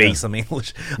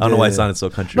 I don't know why it sounded so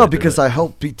country. No, because I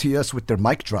helped BTS with their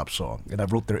Mic Drop song, and I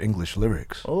wrote their English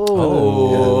lyrics.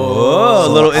 Oh, a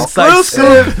So little insight.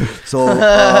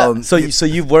 So So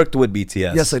you've worked with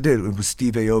BTS? yes, I did. It was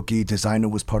Steve Aoki. Designer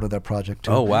was part of that project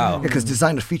too. Oh, wow. Because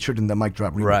Designer featured in the Mic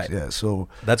Drop remix. Right. Yeah. So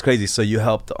That's crazy. So you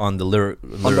helped on the lyrics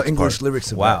on the English part.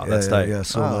 lyrics. Of Wow, that. that's yeah, tight. Yeah.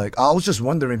 So like, I was just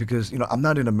wondering because I'm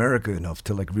not in America enough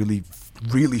to like really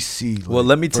see. Like, Well,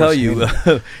 let me tell you,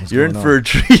 firsthand you're in going for on. a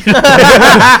treat.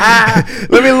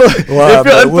 Let me look. Wow, if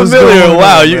man, you're what's unfamiliar, going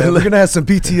wow, on, man? We're gonna have some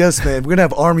BTS, man. We're gonna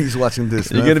have armies watching this.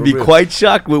 you're man, gonna for be real. quite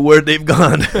shocked with where they've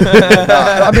gone.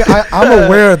 I mean, I'm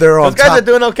aware they're on Those guys top. are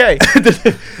doing okay.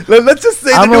 Let's just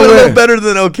say they're I'm doing a little aware. better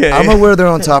than okay. I'm aware they're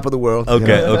on top of the world.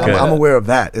 Okay, okay. I'm aware of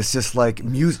that. It's just like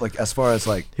music, like as far as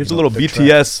like. Here's a you know, little the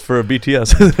BTS for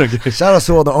BTS. track. Shout out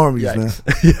to all the armies,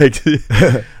 Yikes.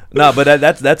 man. No, but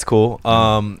that's cool.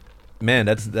 Man,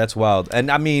 that's wild. And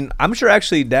I mean, I'm sure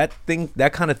actually that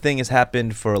kind of thing has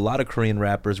happened for a lot of Korean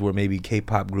rappers where maybe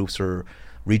K-pop groups are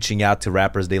reaching out to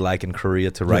rappers they like in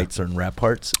Korea to write certain rap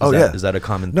parts. Is that a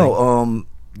common thing?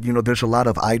 No, there's a lot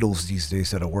of idols these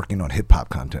days that are working on hip hop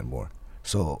content more.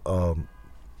 So,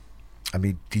 I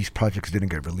mean, these projects didn't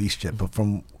get released yet, but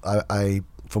from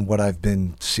what I've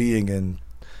been seeing and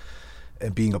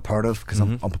being a part of, because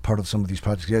I'm a part of some of these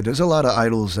projects. Yeah, there's a lot of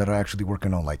idols that are actually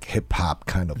working on like hip hop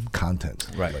kind of content.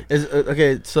 Right. Like,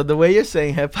 Okay, so the way you're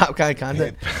saying hip hop kind of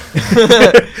content,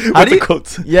 With the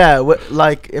quotes. yeah,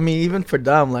 I mean, even for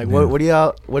them, like,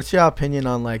 what's your opinion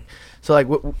on like, so like,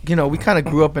 we kind of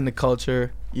grew up in the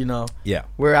culture, Yeah.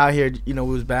 we're out here, we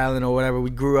was battling or whatever.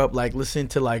 We grew up like listening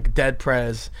to like Dead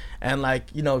Prez and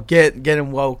like,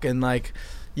 getting woke and like,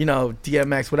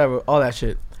 DMX, whatever, all that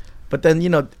shit. But then,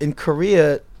 in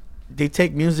Korea, they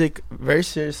take music very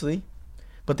seriously,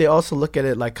 but they also look at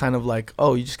it like kind of like,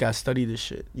 oh, you just gotta study this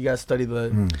shit. You gotta study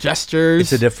the gestures.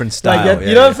 It's a different style. Like,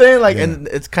 you know what I'm saying? Like, and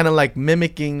it's kind of like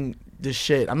mimicking the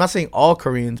shit. I'm not saying all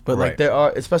Koreans, but like there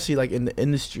are, especially like in the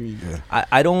industry.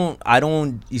 I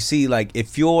don't. You see, like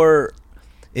if you're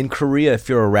in Korea, if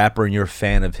you're a rapper and you're a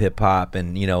fan of hip hop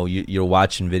and you're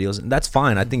watching videos, that's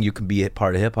fine. I think you can be a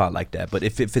part of hip hop like that. But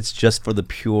if it's just for the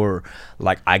pure,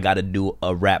 like I got to do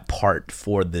a rap part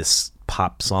for this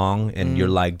pop song, and you're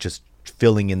like just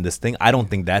filling in this thing, I don't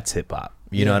think that's hip hop.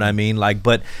 You know what I mean? Like,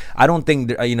 but I don't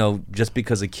think just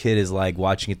because a kid is like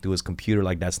watching it through his computer,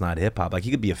 like that's not hip hop. Like he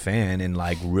could be a fan and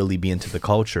like really be into the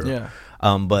culture. Yeah.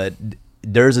 But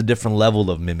there's a different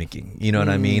level of mimicking. You know what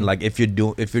I mean? Like if you're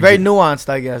very nuanced,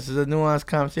 I guess. It's a nuanced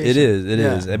conversation. It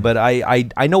is. But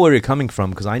I know where you're coming from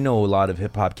because I know a lot of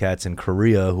hip hop cats in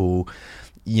Korea who,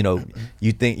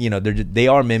 you think they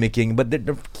are mimicking, but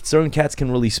certain cats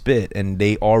can really spit and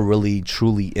they are really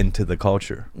truly into the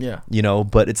culture. Yeah.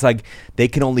 But it's like they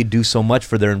can only do so much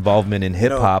for their involvement in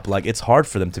hip hop. Like it's hard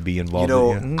for them to be involved.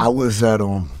 I was at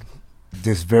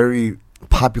this very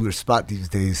popular spot these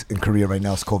days in Korea right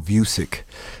now. It's called Vusic.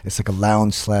 It's like a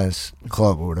lounge /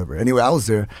 club or whatever. Anyway, I was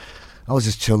there. I was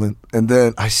just chilling, and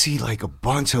then I see like a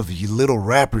bunch of little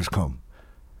rappers come,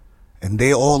 and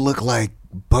they all look like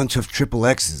bunch of triple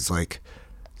X's, like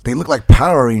They look like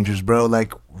Power Rangers, bro.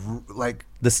 Like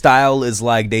the style is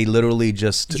like they literally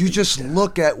just you just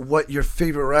look at what your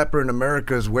favorite rapper in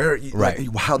America is wearing, Right.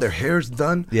 like how their hair's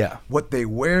done, Yeah. what they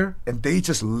wear, and they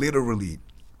just literally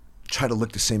try to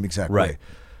look the same exact Right. way.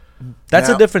 That's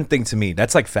Now- a different thing to me.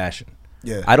 That's like fashion.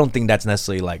 Yeah. I don't think that's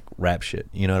necessarily like rap shit.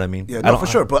 You know what I mean? Yeah, I no, don't- for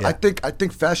sure. But yeah. I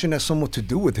think fashion has somewhat to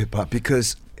do with hip hop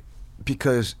because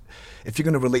if you're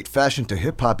gonna relate fashion to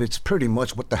hip hop, it's pretty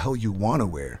much what the hell you want to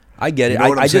wear. I get it. You know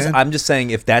what I'm saying? I'm just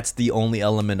saying if that's the only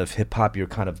element of hip hop you're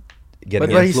kind of getting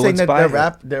But he's saying influenced that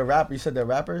by. they're rap. You said they're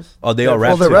rappers. Oh, they are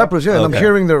Well, rap they're too? rappers, yeah. And I'm Okay.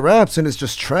 hearing their raps, and it's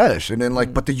just trash. And then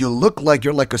but then you look like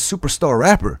you're like a superstar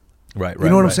rapper. Right, You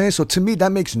know what I'm right. saying? So to me,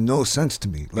 that makes no sense to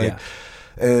me. Like,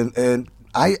 and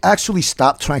I actually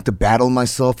stopped trying to battle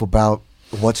myself about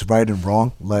what's right and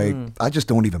wrong. Like, I just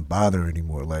don't even bother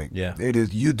anymore. Like, Yeah. it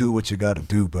is you do what you got to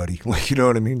do, buddy. Like, you know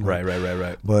what I mean? Like,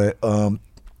 Right. But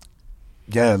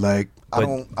yeah, like I But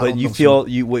don't. but you feel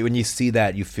when you see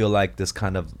that you feel like this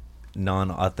kind of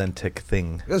non-authentic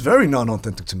thing. It's very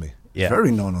non-authentic to me. Yeah.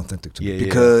 Very non-authentic to me Yeah, yeah.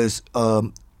 because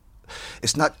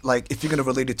it's not like if you're gonna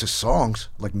relate it to songs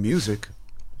like music.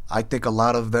 I think a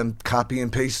lot of them copy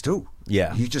and paste too.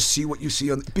 Yeah. You just see what you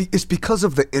see on. It's because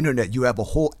of the internet. You have a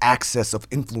whole access of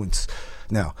influence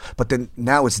now. But then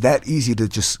now it's that easy to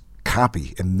just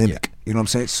copy and mimic. Yeah. You know what I'm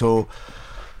saying? So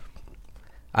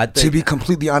I to think be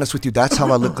completely honest with you, that's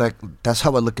how I look like. That's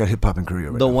how I look at hip hop in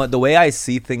Korea right now. the way I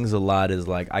see things a lot is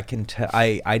like I can tell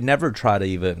I never try to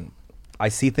even I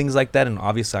see things like that and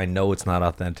obviously I know it's not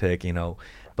authentic, you know.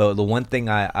 But the one thing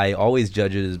I always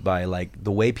judge it is by like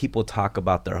the way people talk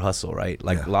about their hustle, right?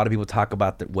 Like Yeah. a lot of people talk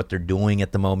about what they're doing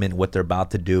at the moment, what they're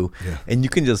about to do, Yeah. and you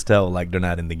can just tell like they're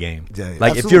not in the game. Yeah, yeah,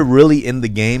 like if absolutely. you're really in the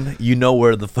game, you know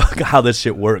where the fuck how this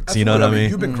shit works. You know what I mean?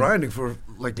 You've been grinding for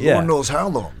like Yeah. Lord knows how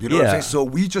long. You know what I'm Yeah. saying? So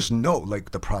we just know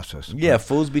like the process. Yeah,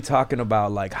 fools be talking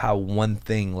about like how one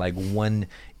thing, like one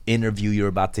interview you're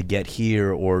about to get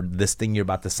here or this thing you're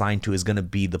about to sign to is going to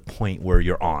be the point where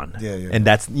you're on. Yeah, yeah.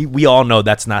 And we all know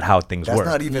that's not how things That's work.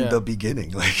 not even Yeah. the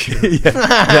beginning. Like,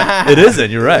 Yeah, it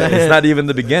isn't. You're right. It's not even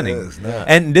the beginning. it's not.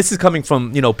 And this is coming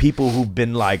from, you know, people who've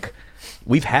been like,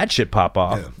 we've had shit pop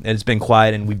off Yeah. and it's been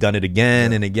quiet and we've done it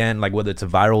again and again, like whether it's a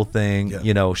viral thing, Yeah.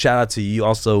 you know, shout out to you.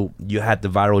 Also, you had the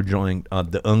viral joint,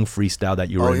 the freestyle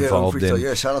that you were involved freestyle. in.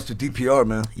 Yeah, shout outs to DPR,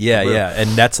 man. Yeah, For real. yeah, and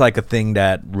that's like a thing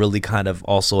that really kind of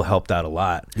also helped out a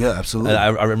lot. Yeah, absolutely. I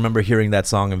remember hearing that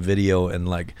song and video, and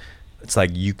like, it's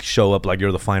like you show up like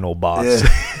you're the final boss.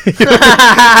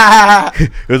 Yeah.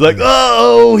 It was like,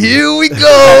 oh, here we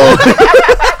go.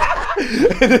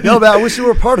 Yo, man, I wish you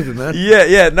were a part of it, man.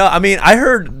 yeah. No, I mean, I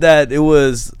heard that it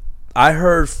was. I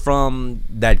heard from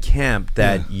that camp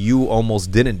that you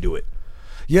almost didn't do it.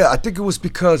 Yeah, I think it was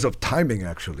because of timing,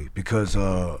 actually, because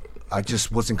I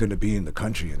just wasn't going to be in the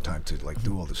country in time to like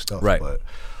do all this stuff. Right. But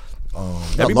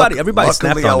Everybody snapped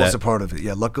luckily, I on was that. a part of it.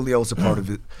 Yeah, luckily I was a part of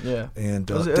it. Yeah. And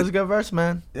It was a good verse,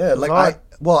 man. yeah, It was like hard.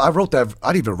 I wrote that.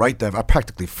 I didn't even write that. I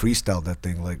practically freestyled that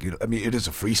thing. Like, I mean, it is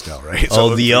a freestyle, right? Oh,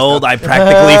 So the freestyle. old I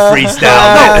practically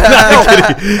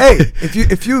freestyle. Hey,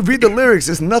 if you read the lyrics,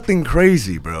 it's nothing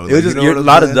crazy, bro. It was just You know what a I'm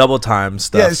lot of saying? double time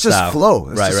stuff. Yeah, it's just style. flow.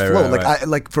 It's just flow. Right. Like I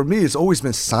like for me, it's always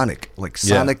been sonic. Like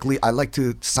Yeah. sonically, I like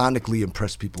to sonically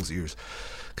impress people's ears.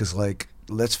 Cause like,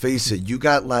 let's face it, you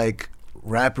got like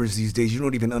rappers these days. You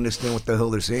don't even understand what the hell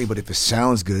they're saying, but if it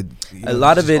sounds good, you A know,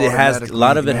 lot it's of it just has automatically, a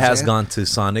lot of you it know what I'm has saying? gone to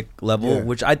sonic level, Yeah.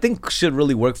 which I think should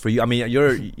really work for you. I mean,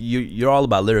 you're all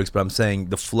about lyrics, but I'm saying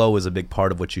the flow is a big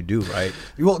part of what you do, right?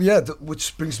 Well, yeah,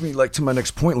 which brings me like to my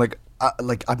next point. Like,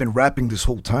 I've been rapping this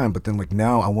whole time, but then like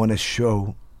now I want to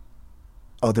show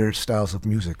other styles of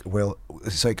music. Well,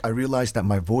 it's like I realized that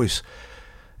my voice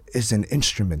is an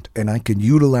instrument, and I can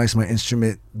utilize my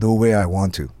instrument the way I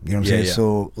want to. You know what I'm Yeah, saying? yeah.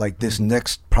 So like this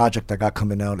next project I got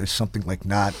coming out is something like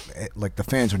not like the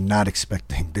fans are not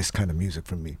expecting this kind of music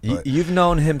from me. But, You've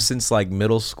known him since like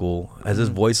middle school. Has his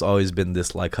voice always been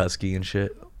this like husky and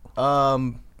shit?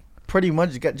 Pretty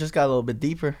much just got a little bit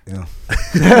deeper. you know.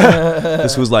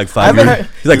 This was like 5 haven't years. heard-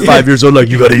 He's like 5 years old. Like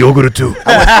you got a yogurt too.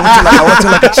 I went to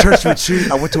like a church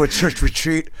retreat. I went to a church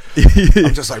retreat.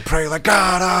 I'm just like praying like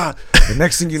God. The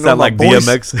next thing you know, Sound my like voice,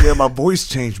 DMX. yeah, my voice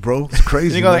changed, bro. It's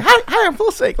crazy. You go like, man. hi, I'm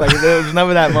full sake. Like there was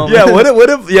never that moment. Yeah, what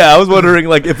if? Yeah, I was wondering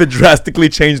like if it drastically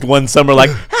changed one summer.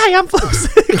 Like, hi, I'm full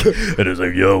sick. And it's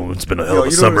like, yo, it's been a hell Yo, of a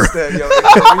you summer. don't understand.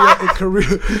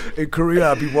 Yo, in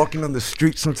Korea, I'd be walking on the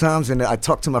street sometimes, and I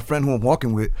talk to my friend who I'm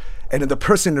walking with, and then the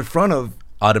person in front of,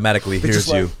 Automatically They hears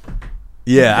just you. like-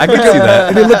 Yeah, I can see that.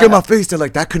 and they look at my face, they're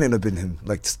like, that couldn't have been him.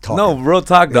 Like talking. No, real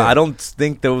talk though. Yeah. I don't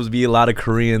think there would be a lot of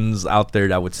Koreans out there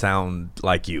that would sound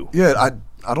like you. Yeah,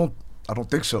 I don't. I don't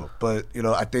think so. But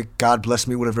I think God blessed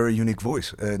me with a very unique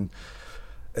voice, and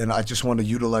I just want to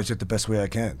utilize it the best way I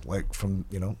can, like from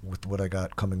with what I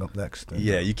got coming up next. And,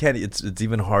 yeah, you can't. It's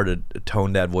even hard to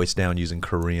tone that voice down using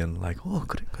Korean. Like,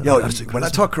 when I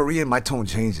talk Korean, my tone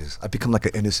changes. I become like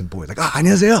an innocent boy. Like,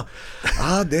 안녕하세요.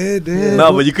 네.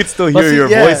 No, but you could still hear your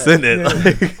voice in it.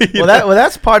 Yeah.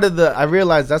 That's part of I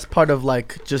realized that's part of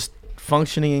like just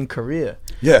functioning in Korea.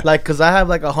 Yeah. Like, cause I have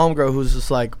like a homegirl who's just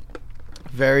like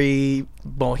very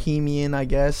bohemian, I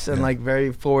guess, and like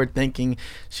very forward thinking.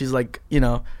 She's like,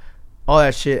 all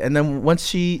that shit. And then once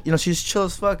she, she's chill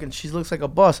as fuck and she looks like a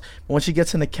boss. But when she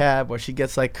gets in a cab or she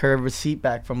gets like her receipt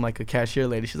back from like a cashier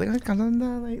lady, she's like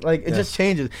it just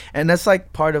changes. And that's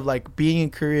like part of like being in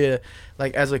Korea,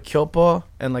 like as a Kyopo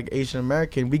and like Asian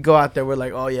American, we go out there, we're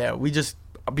like, oh yeah, we just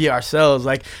be ourselves.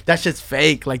 Like that shit's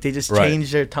fake. Like they just change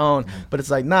their tone. But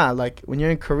it's like, nah, like when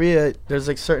you're in Korea, there's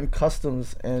like certain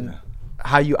customs and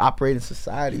how you operate in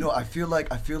society. I feel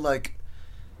like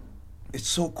it's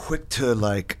so quick to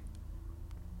like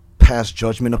pass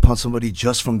judgment upon somebody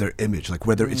just from their image, like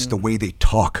whether it's the way they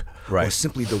talk or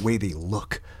simply the way they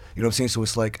look. You know what I'm saying? So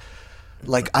it's like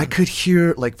I could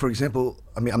hear, like, for example,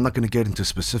 I mean, I'm not going to get into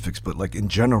specifics, but like in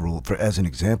general, as an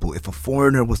example, if a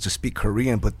foreigner was to speak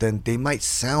Korean, but then they might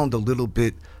sound a little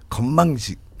bit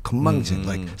건망지,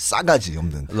 like 싸가지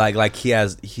없는. Like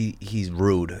he's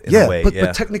rude in a way.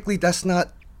 But technically that's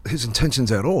not his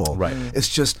intentions at all. Right. It's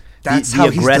just that's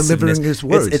how he's delivering his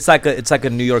words. It's like a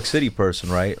New York City person,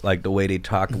 right? Like the way they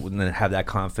talk and then have that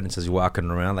confidence as you're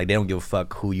walking around. Like they don't give a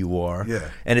fuck who you are. Yeah.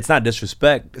 And it's not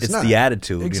disrespect. It's the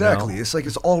attitude. Exactly. It's like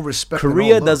it's all respect.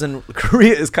 Korea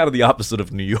is kind of the opposite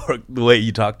of New York, the way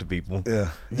you talk to people.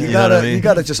 Yeah. You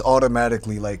gotta just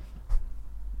automatically like.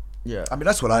 Yeah. I mean,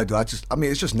 that's what I do.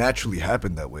 It's just naturally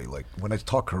happened that way. Like when I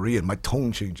talk Korean, my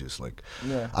tone changes. Like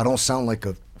I don't sound like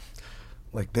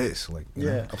this. Like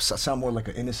I sound more like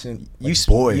an innocent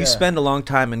boy. You spend a long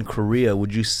time in Korea.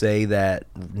 Would you say that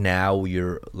now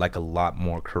you're like a lot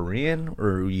more Korean,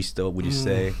 or would you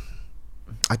say?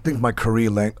 I think my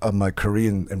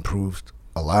Korean improved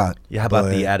a lot. Yeah. How about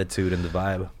the attitude and the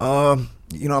vibe?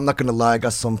 I'm not gonna lie. I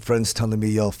got some friends telling me,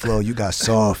 "Yo, Flo, you got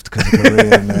soft because of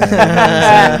Korean,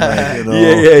 man."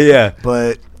 Yeah.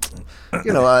 But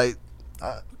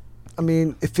I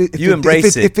mean, if it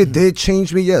did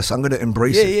change me, yes, I'm gonna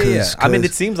embrace it. Yeah. I mean,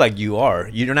 it seems like you are.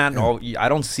 You're not. I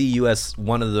don't see you as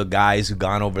one of the guys who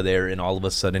gone over there and all of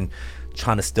a sudden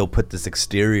trying to still put this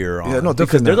exterior on. Yeah, no,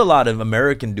 because there's a lot of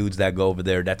American dudes that go over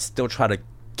there that still try to.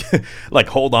 Like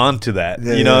hold on to that,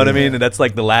 you know what I mean? And that's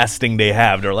like the last thing they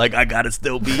have. They're like, I gotta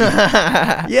still be,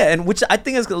 and which I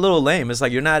think is a little lame. It's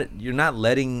like you're not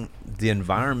letting the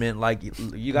environment, like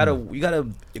you gotta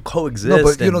coexist. No,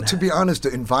 but to be honest,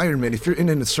 the environment. If you're in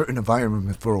a certain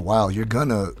environment for a while, you're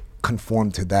gonna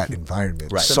conform to that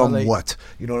environment somewhat.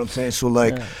 You know what I'm saying? So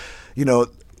like,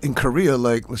 in Korea,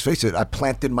 like let's face it, I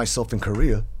planted myself in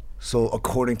Korea. So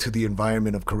according to the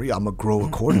environment of Korea, I'm gonna grow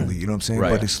accordingly. You know what I'm saying?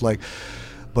 Right. But it's like.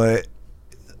 But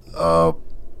I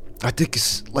think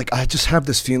it's like I just have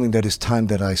this feeling that it's time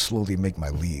that I slowly make my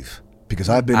leave because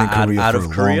I've been in Korea for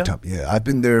a long time. Yeah, I've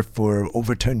been there for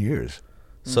over 10 years.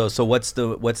 So what's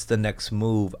the next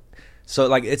move? So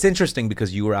like it's interesting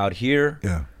because you were out here,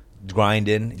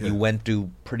 grinding. You went to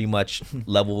pretty much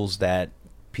levels that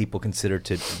people consider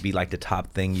to be like the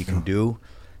top thing you can do.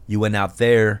 You went out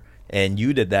there. And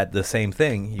you did the same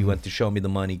thing. You went to Show Me the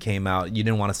Money, came out. You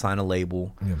didn't want to sign a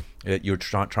label. You're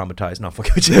traumatized. No,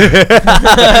 fuck with you.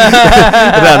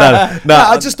 No.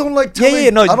 I just don't like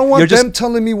telling. I don't want them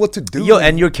telling me what to do.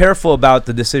 And you're careful about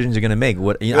the decisions you're gonna make.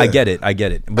 I get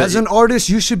it. But as an artist,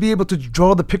 you should be able to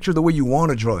draw the picture the way you want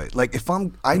to draw it. Like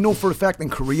I know for a fact in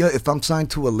Korea, if I'm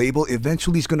signed to a label,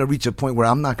 eventually it's gonna reach a point where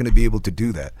I'm not gonna be able to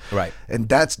do that. Right. And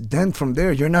then from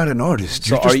there, you're not an artist.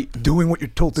 You're just doing what you're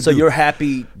told to do. So you're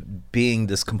happy being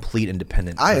this complete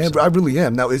independent person. I really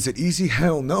am. Now, is it easy?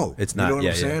 Hell no. It's not. You know what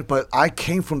I'm saying? But I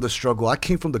came from the struggle. I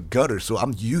came from the gutter, so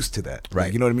I'm used to that. Right.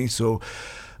 Like, you know what I mean? So,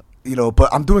 but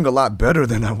I'm doing a lot better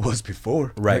than I was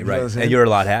before. Right, like, right. And you're a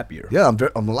lot happier. Yeah,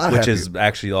 I'm a lot happier. Which is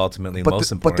actually ultimately the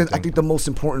most important thing. But then I think the most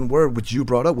important word, which you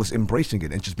brought up, was embracing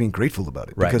it and just being grateful about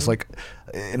it. Right. Because,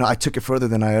 I took it further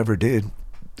than I ever did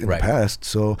in the past.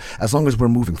 So as long as we're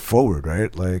moving forward,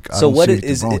 right? Like, so what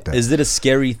is it a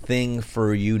scary thing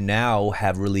for you now?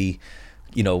 Have really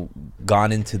you know,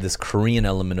 gone into this Korean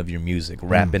element of your music,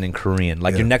 rapping in Korean.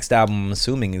 Like your next album, I'm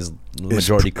assuming, is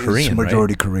majority Korean, it's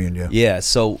majority right? Korean, yeah. Yeah.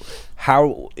 So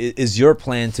how is your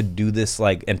plan to do this,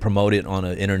 like, and promote it on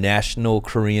an international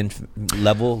Korean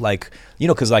level? Like, you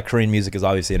know, because like Korean music is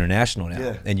obviously international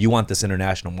now, and you want this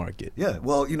international market. Yeah,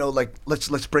 well, you know, like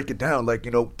let's break it down. Like,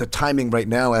 you know, the timing right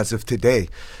now, as of today,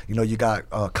 you know, you got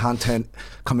content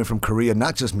coming from Korea,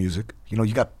 not just music. You know,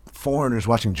 you got foreigners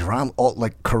watching drama, all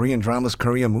like Korean dramas,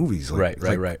 Korean movies. Like,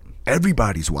 Right.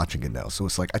 Everybody's watching it now, so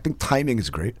it's like I think timing is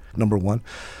great. Number one,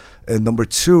 and number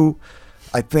two,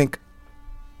 I think.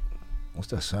 What's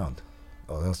that sound?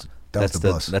 Oh, that was the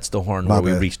bus. That's the horn My where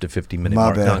we bad. reached the 50-minute My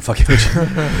mark. bad. No, I'm fucking with you.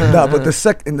 No, but the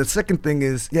second thing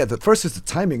is, the first is the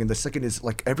timing, and the second is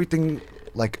like everything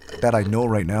like that I know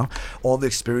right now, all the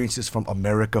experiences from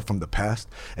America from the past,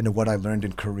 and then what I learned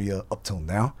in Korea up till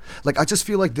now. Like I just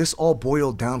feel like this all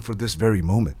boiled down for this very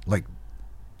moment. Like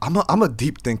I'm a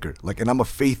deep thinker, like, and I'm a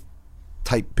faith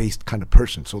type based kind of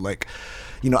person. So like,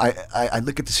 you know, I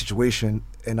look at the situation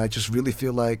and I just really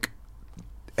feel like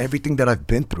everything that I've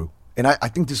been through, and I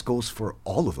think this goes for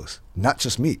all of us, not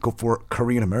just me, go for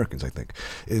Korean Americans, I think,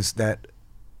 is that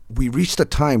we reached a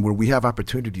time where we have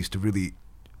opportunities to really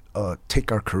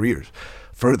take our careers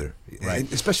further, right?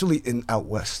 And especially in out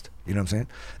west, you know what I'm saying?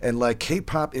 And like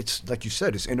K-pop, it's like you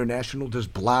said, it's international. There's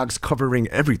blogs covering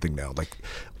everything now. Like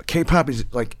K-pop is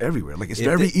like everywhere. Like it's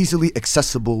very easily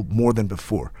accessible more than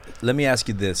before. Let me ask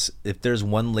you this: if there's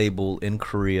one label in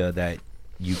Korea that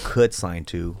you could sign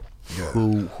to,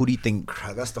 who do you think?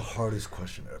 God, that's the hardest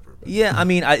question ever. Man. Yeah, I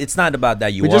mean, it's not about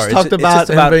that you we are. just talked about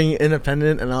him being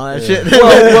independent and all that shit.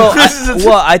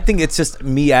 Well, I think it's just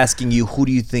me asking you, who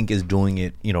do you think is doing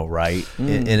it, you know, right,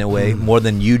 in a way, more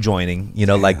than you joining, you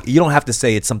know, like, you don't have to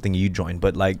say it's something you joined,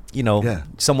 but like, you know,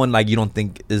 someone like you don't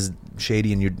think is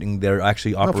shady and they're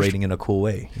actually operating in a cool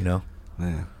way, you know?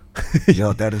 Man.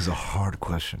 Yo, that is a hard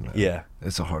question, man. Yeah.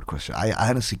 It's a hard question. I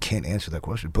honestly can't answer that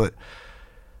question, but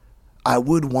I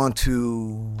would want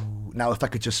to, now if I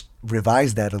could just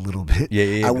revise that a little bit,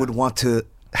 I would want to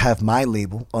have my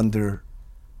label under,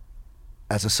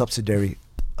 as a subsidiary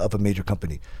of a major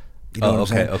company. You know what I'm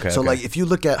saying? Okay. So like if you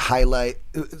look at Highlight,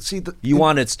 you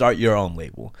want to start your own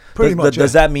label. Pretty much.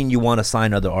 Does that mean you want to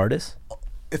sign other artists?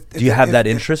 Do you have that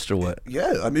interest or what?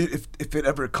 Yeah, I mean, if it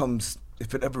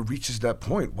ever reaches that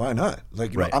point, why not?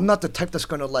 Like, you know, I'm not the type that's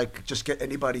gonna like just get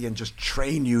anybody and just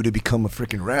train you to become a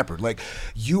freaking rapper. Like,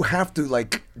 you have to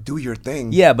like do your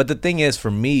thing. Yeah, but the thing is, for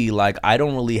me, like, I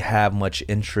don't really have much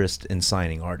interest in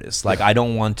signing artists. Like, I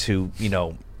don't want to, you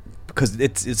know, because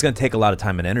it's gonna take a lot of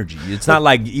time and energy. It's not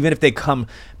like, even if they come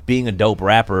being a dope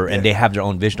rapper and they have their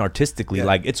own vision artistically,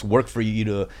 like, it's work for you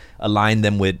to align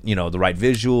them with, you know, the right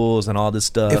visuals and all this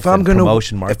stuff. If I'm gonna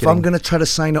promotion, marketing. If I'm gonna try to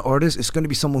sign an artist, it's gonna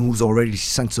be someone who's already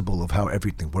sensible of how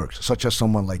everything works, such as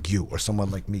someone like you, or someone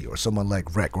like me, or someone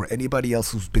like Rec, or anybody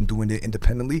else who's been doing it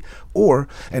independently, or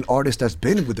an artist that's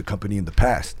been with the company in the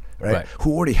past, right?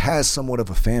 Who already has somewhat of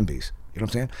a fan base. You know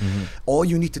what I'm saying? All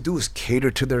you need to do is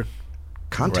cater to their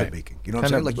content making. You know what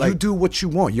I'm saying? Like, you do what you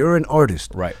want. You're an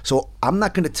artist. Right. So I'm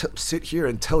not going to sit here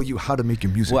and tell you how to make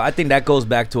your music. Well, I think that goes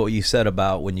back to what you said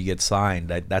about when you get signed.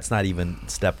 That's not even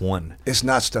step one. It's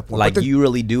not step one. Like, you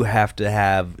really do have to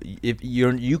have,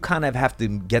 you kind of have to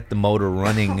get the motor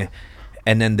running,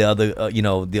 and then the other, you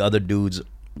know, the other dudes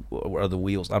or the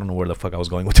wheels. I don't know where the fuck I was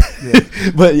going with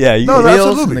that. But yeah, no, wheels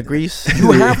absolutely. and the grease.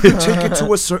 You have to take it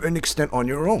to a certain extent on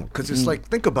your own, because it's like,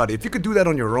 think about it. If you could do that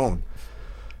on your own,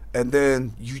 and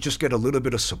then you just get a little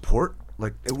bit of support,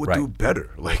 like, it would do better.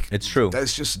 Like, it's true.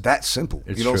 That's just that simple.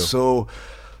 It's you know, true.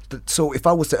 So if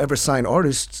I was to ever sign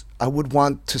artists, I would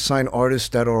want to sign artists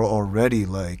that are already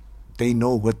like, they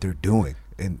know what they're doing,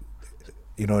 and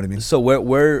you know what I mean. So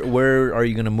where are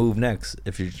you gonna move next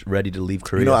if you're ready to leave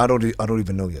Korea? You know, I don't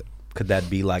even know yet. Could that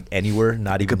be like anywhere,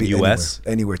 not It even could be U.S.?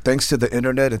 Anywhere. Thanks to the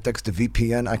internet and thanks to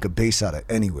VPN, I could base out of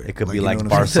anywhere. It could be you like know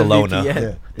what I'm saying? Barcelona.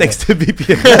 Yeah. Thanks to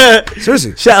VPN.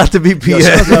 Seriously. Shout out to VPN. Yo,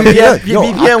 shout out to VPN. Yo,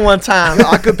 VPN one time.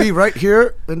 I could be right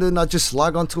here, and then I just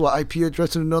log onto an IP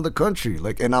address in another country,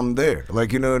 like, and I'm there.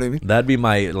 Like, you know what I mean? That'd be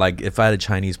my, like, if I had a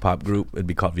Chinese pop group, it'd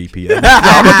be called VPN.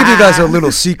 I'm gonna give you guys a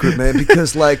little secret, man,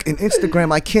 because like in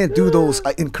Instagram, I can't do those.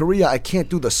 In Korea, I can't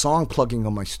do the song plugging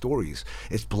on my stories.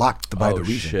 It's blocked by the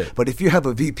region. Shit. But if you have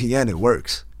a VPN, it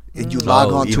works. And you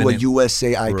log on to a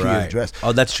USA IP Right. address.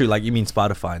 Oh, that's true. Like, you mean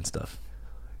Spotify and stuff.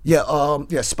 Yeah,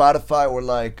 Spotify, or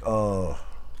like, what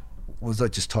was I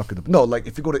just talking about? No, like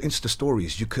if you go to Insta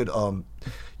Stories, you could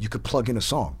plug in a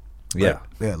song. Yeah.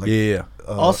 Right? Like, Yeah.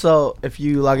 Also, if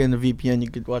you log into VPN, you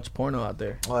could watch porno out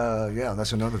there. Yeah,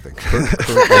 that's another thing.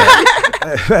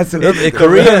 That's another thing.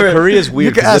 Korea's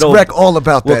weird. You can 'cause ask it'll- Rec all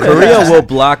about Well, that. Korea will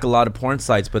block a lot of porn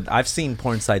sites, but I've seen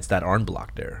porn sites that aren't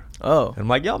blocked there. Oh. And I'm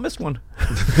like, y'all missed one.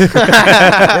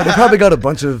 Yeah, they probably got a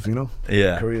bunch of,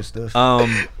 Yeah. Korea stuff.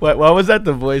 What was that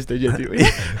the voice that you do?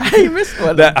 I missed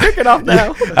one. That- Pick it off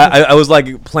now. I was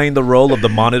like playing the role of the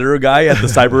monitor guy at the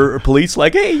cyber police,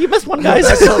 like, hey, you missed one, guys.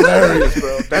 That's hilarious,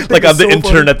 bro. That thing Like I'm is the so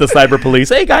intern funny. at the cyber police.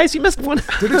 Hey guys, you missed one.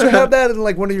 Didn't you have that in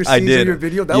like one of your I scenes did. in your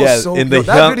video? That yeah, was so in the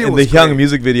that young video in the was young great.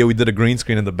 music video, we did a green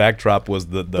screen and the backdrop was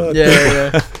the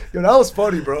Yeah. Yo, that was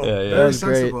funny, bro. Yeah, yeah. Very That was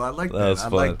great. sensible. I like that. That was I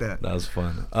fun. like that. That was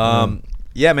fun.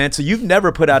 Yeah, man. So you've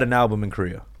never put out an album in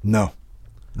Korea? No.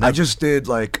 I just did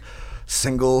like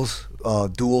singles,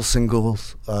 dual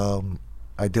singles.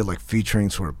 I did like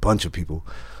featurings for a bunch of people.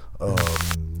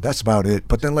 That's about it.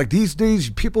 But then like these days,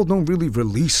 people don't really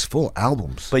release full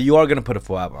albums. But you are gonna put a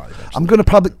full album out eventually. I'm gonna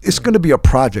it's gonna be a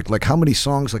project. Like how many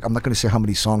songs? Like I'm not gonna say how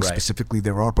many songs Right. specifically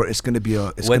there are, but it's gonna be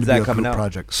When's gonna be that a coming group out?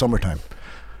 project. Summertime.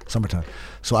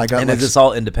 So I got And like is this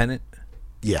all independent?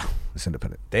 yeah, it's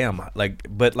independent. Damn,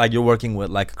 but you're working with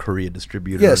like a Korea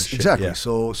distributor. Yes, and shit. exactly. Yeah.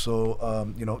 So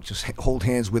just hold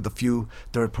hands with a few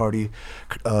third party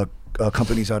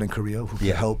companies out in Korea who can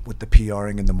Yeah. help with the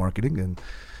PRing and the marketing. And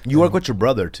You work with your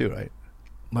brother too, right?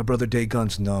 my brother Day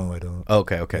Guns, no, I don't.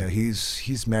 Okay. Yeah,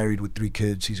 he's married with 3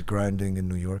 kids. He's grinding in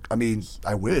New York. I mean,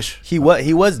 I wish. He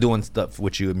was doing stuff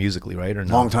with you musically, right? Or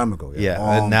no? Long time ago. Yeah,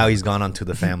 Long and now time he's ago. gone on to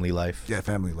the family life. Yeah,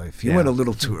 family life. He Yeah. went a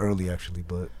little too early, actually,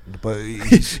 but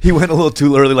he's, He went a little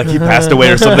too early, like he passed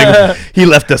away or something. He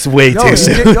left us way too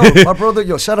soon. my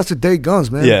brother, shout out to Day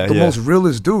Guns, man. Yeah, the yeah. most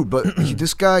realest dude. But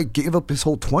this guy gave up his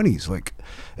whole 20s, like,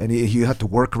 and he had to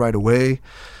work right away,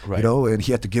 Right. and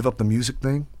he had to give up the music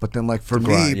thing. But then, like, for me,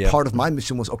 grind, yeah. part of my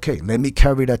mission was, okay, let me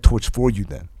carry that torch for you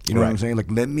then. You know what I'm Right. saying?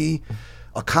 Like, let me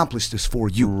accomplish this for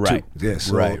you, Right. too. Yeah,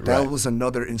 so Right, that right. was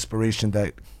another inspiration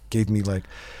that gave me, like,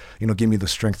 gave me the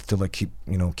strength to, like, keep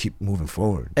moving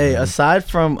forward. Hey, you know? aside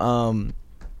from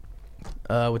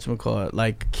whatchamacallit,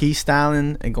 like key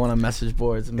styling and going on message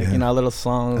boards and making Yeah. our little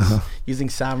songs using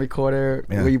sound recorder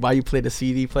Yeah. while you play the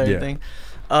CD player Yeah. thing.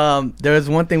 There was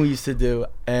one thing we used to do,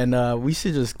 and we used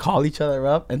to just call each other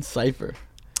up and cipher.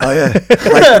 Oh, yeah.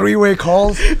 Like, 3-way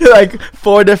calls. Like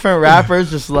 4 different rappers,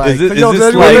 just like Is it- Yo, is is this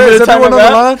everyone, like- is everyone on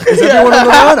the line? Is Yeah. everyone on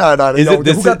the line? No, Is no, it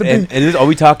this? who got the And, beat? and are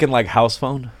we talking like house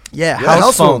phone? yeah, Yeah,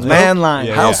 house phones, bro. landline.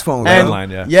 Yeah, House yeah. phone, And, bro.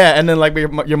 Landline, yeah. and then like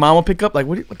your mom will pick up, like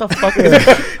what the fuck is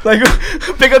that? Like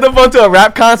pick up the phone to a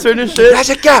rap concert and shit.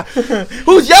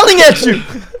 Who's yelling at you?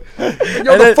 Yo, And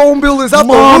the then- phone bill is up.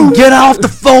 Mom, get off the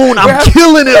phone! I'm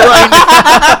killing it right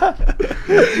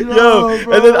now. Yo,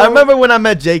 and then I remember when I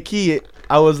met J Key,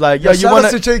 I was like, yo, you shout wanna?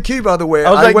 out to J Key, by the way. I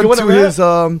was I like, you went wanna to rap?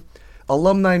 his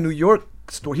alumni New York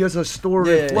store. He has a store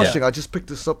Yeah, in Flushing. I just picked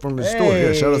this up from his store.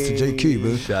 Yeah, shout out to J Key,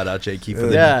 man. Shout out J.K. for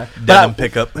the Yeah, denim but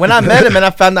pickup. when I met him and I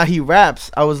found out he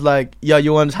raps, I was like, yo,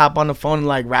 you want to hop on the phone and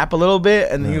like rap a little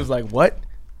bit? And he was like, what?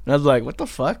 And I was like, what the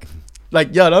fuck?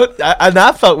 Like, yo,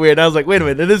 I felt weird. I was like, wait a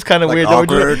minute, it is kind of Like weird. that we're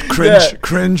awkward, doing- cringe, Yeah.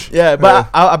 cringe. Yeah, but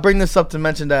I bring this up to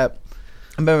mention that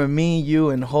I remember me, you,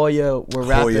 and Hoya were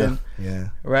rapping, Oh, yeah.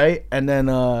 right? And then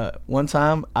one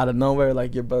time, out of nowhere,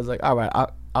 like your brother's like, all right,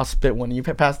 I'll spit one. And you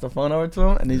passed the phone over to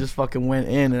him, and he just fucking went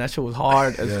in, and that shit was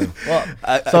hard as Yeah.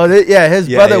 fuck. So his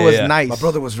Yeah, brother yeah, was yeah. nice. My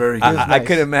brother was very good. was I nice.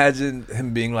 could imagine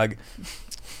him being like,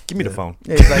 "Give me the phone."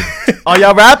 Yeah, he's like, "Oh,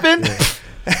 y'all rapping?"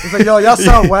 He's like, yo, y'all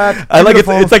sound whack. I like Give it.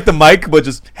 me the It's like the mic, but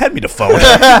just hand me the phone.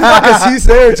 because he's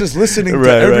there just listening Right, to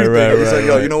right, everything. right, He's right, like,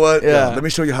 yo, right. you know what? Yeah. Let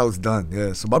me show you how it's done.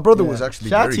 Yeah. So my brother was actually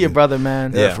Shout out very to your good. brother,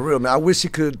 man. Yeah, Yeah. for real, man. I wish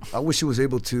he was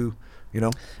able to, rap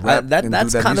and do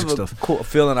That's that kind of music a stuff. cool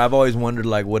feeling. I've always wondered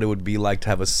like what it would be like to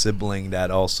have a sibling that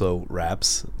also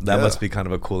raps. That Yeah. must be kind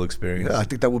of a cool experience. Yeah, I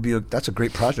think that's a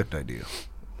great project idea.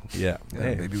 Yeah. Yeah,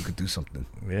 Hey. maybe we could do something.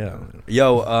 Yeah.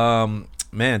 Yo,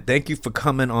 man, thank you for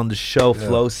coming on the show, Yeah,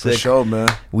 Flow for Sick. sure, man.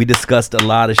 We discussed a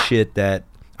lot of shit that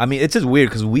I mean, it's just weird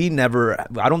because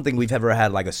I don't think we've ever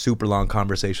had like a super long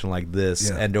conversation like this,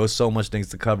 Yeah. and there was so much things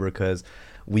to cover because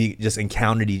we just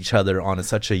encountered each other on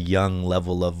such a young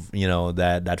level of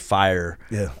that fire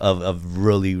Yeah. of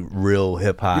really real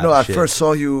hip hop. I shit. first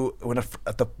saw you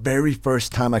at the very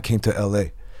first time I came to LA.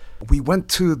 We went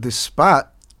to this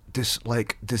spot, this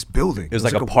building. It was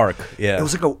like a park. Yeah. It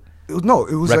was like it was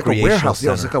like a Recreational warehouse. Yeah,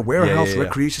 it was like center. a warehouse Yeah, yeah, yeah.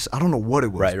 recreation. I don't know what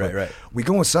it was. Right, but right. We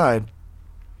go inside.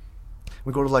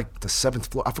 We go to like the 7th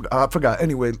floor. I forgot.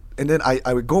 Anyway, and then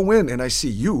I would go in and I see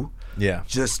you Yeah.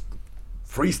 just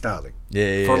freestyling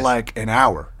Yeah, for yeah. like an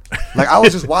hour. Like I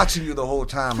was just watching you the whole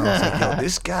time. I was like, yo,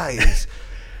 this guy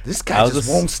I was just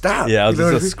won't stop. Yeah, I was You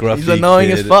know just a what I mean? scruffy He's annoying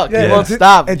kid. as fuck. Yeah, He won't and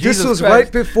stop. And Jesus this was Christ.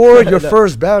 right before your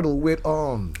first battle with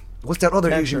what's that other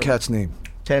Asian Tantrum. cat's name?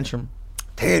 Tantrum.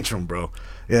 tantrum, bro.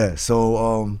 Yeah.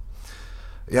 So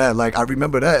yeah, like I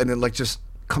remember that, and then like just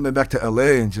coming back to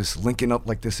LA and just linking up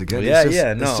like this again. Yeah, it's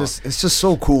just, no. It's just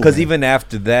so cool. Because even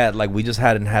after that, like we just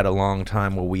hadn't had a long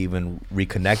time where we even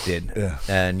reconnected. Yeah.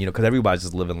 And because everybody's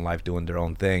just living life, doing their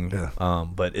own thing. Yeah.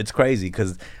 But it's crazy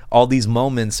because all these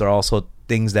moments are also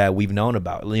things that we've known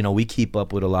about. We keep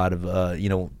up with a lot of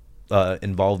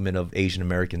involvement of Asian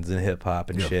Americans in hip hop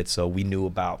and shit. So we knew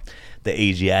about the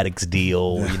Asiatics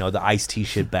deal, the Ice-T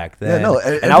shit back then. Yeah, no,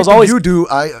 and I was always you do.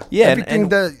 Everything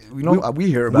and that we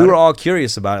hear about. We were it. all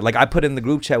curious about it. Like I put in the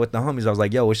group chat with the homies. I was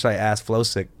like, "Yo, what should I ask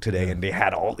Flowsick today?" And they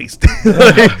had all these things.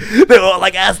 They were all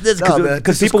like, "Ask this,"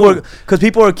 because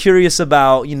people were curious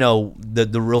about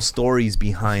the real stories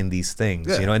behind these things.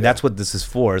 And that's what this is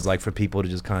for. Is like for people to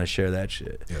just kind of share that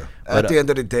shit. Yeah. But at the end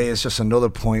of the day, it's just another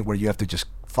point where you have to just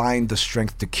find the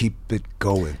strength to keep it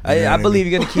going. I believe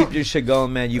you're gonna keep your shit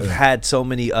going, man. You've had so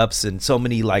many ups and so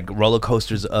many like roller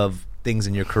coasters of things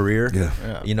in your career.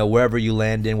 Yeah. Wherever you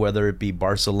land in, whether it be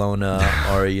Barcelona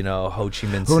or Ho Chi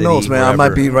Minh City. Who knows, man? Wherever. I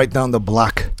might be right down the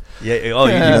block. Yeah. Oh,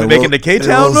 you're making the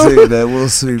K-Town, bro? We'll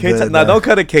see. K-Town. No, don't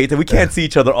cut a K-Town. We can't see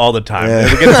each other all the time. Yeah.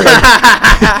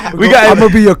 I'm gonna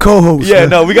be your co-host. Yeah,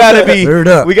 no, we gotta be. Heard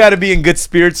up. We gotta be in good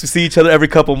spirits to see each other every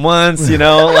couple months.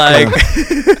 Like.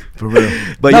 For real.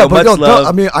 But much love.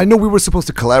 I mean, I know we were supposed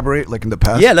to collaborate like in the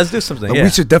past. Yeah, let's do something. We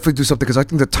should definitely do something because I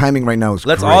think the timing right now is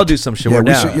Let's great. all do some shit.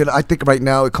 Yeah, I think right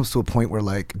now it comes to a point where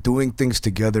like doing things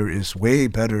together is way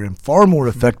better and far more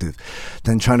effective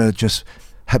than trying to just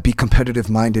be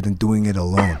competitive minded and doing it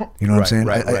alone. You know what I'm saying?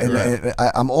 Right.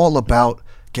 I'm all about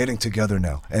getting together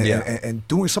now and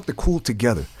doing something cool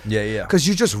together. Yeah. Because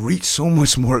you just reach so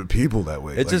much more people that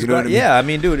way. It's like, just I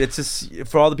mean, dude, it's just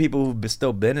for all the people who've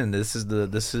still been in this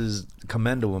is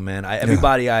commendable, man.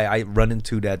 Everybody I run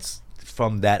into that's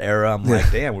from that era, I'm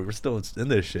like, damn, we were still in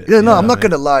this shit. Yeah, no, I'm not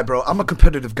gonna lie, bro. I'm a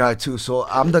competitive guy too, so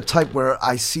I'm the type where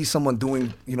I see someone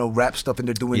doing, rap stuff and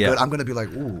they're doing good. I'm gonna be like,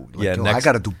 ooh, I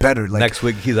gotta do better. Like next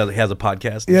week, he has a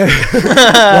podcast. Yeah,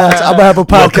 I'm gonna have a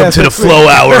podcast. Welcome to the Flow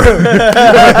Hour,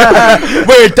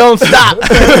 where it don't stop.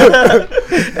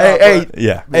 Hey,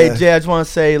 Jay, I just want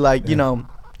to say, like,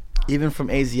 even from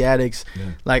Asiatics,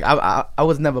 like I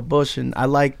was never bushing. I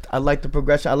liked the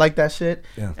progression. I like that shit.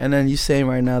 Yeah. And then you saying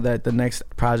right now that the next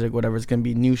project, whatever, is gonna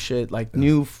be new shit, like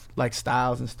new like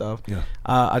styles and stuff. Yeah.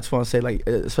 I just want to say, like,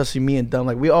 especially me and Dumb,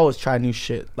 like we always try new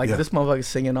shit. Like this motherfucker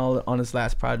singing all on his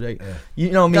last project. Yeah.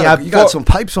 You know me. You got some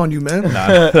pipes on you, man.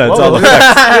 That's all.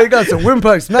 You got some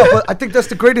windpipes. No, but I think that's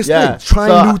the greatest thing.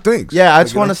 Trying new things. Yeah, I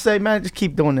just want to say, man, just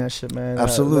keep doing that shit, man.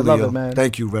 Absolutely, I love it, man.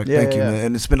 Thank you, Rick. Thank you, man.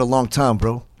 And it's been a long time,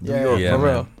 bro. Yeah, for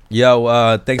real.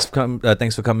 Yo, thanks for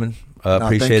coming.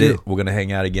 Appreciate it. you. We're gonna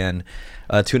hang out again.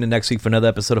 Tune in next week for another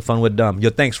episode of Fun with Dumb. Yo,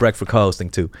 thanks, Rec, for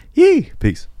co-hosting too. Yee.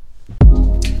 Peace.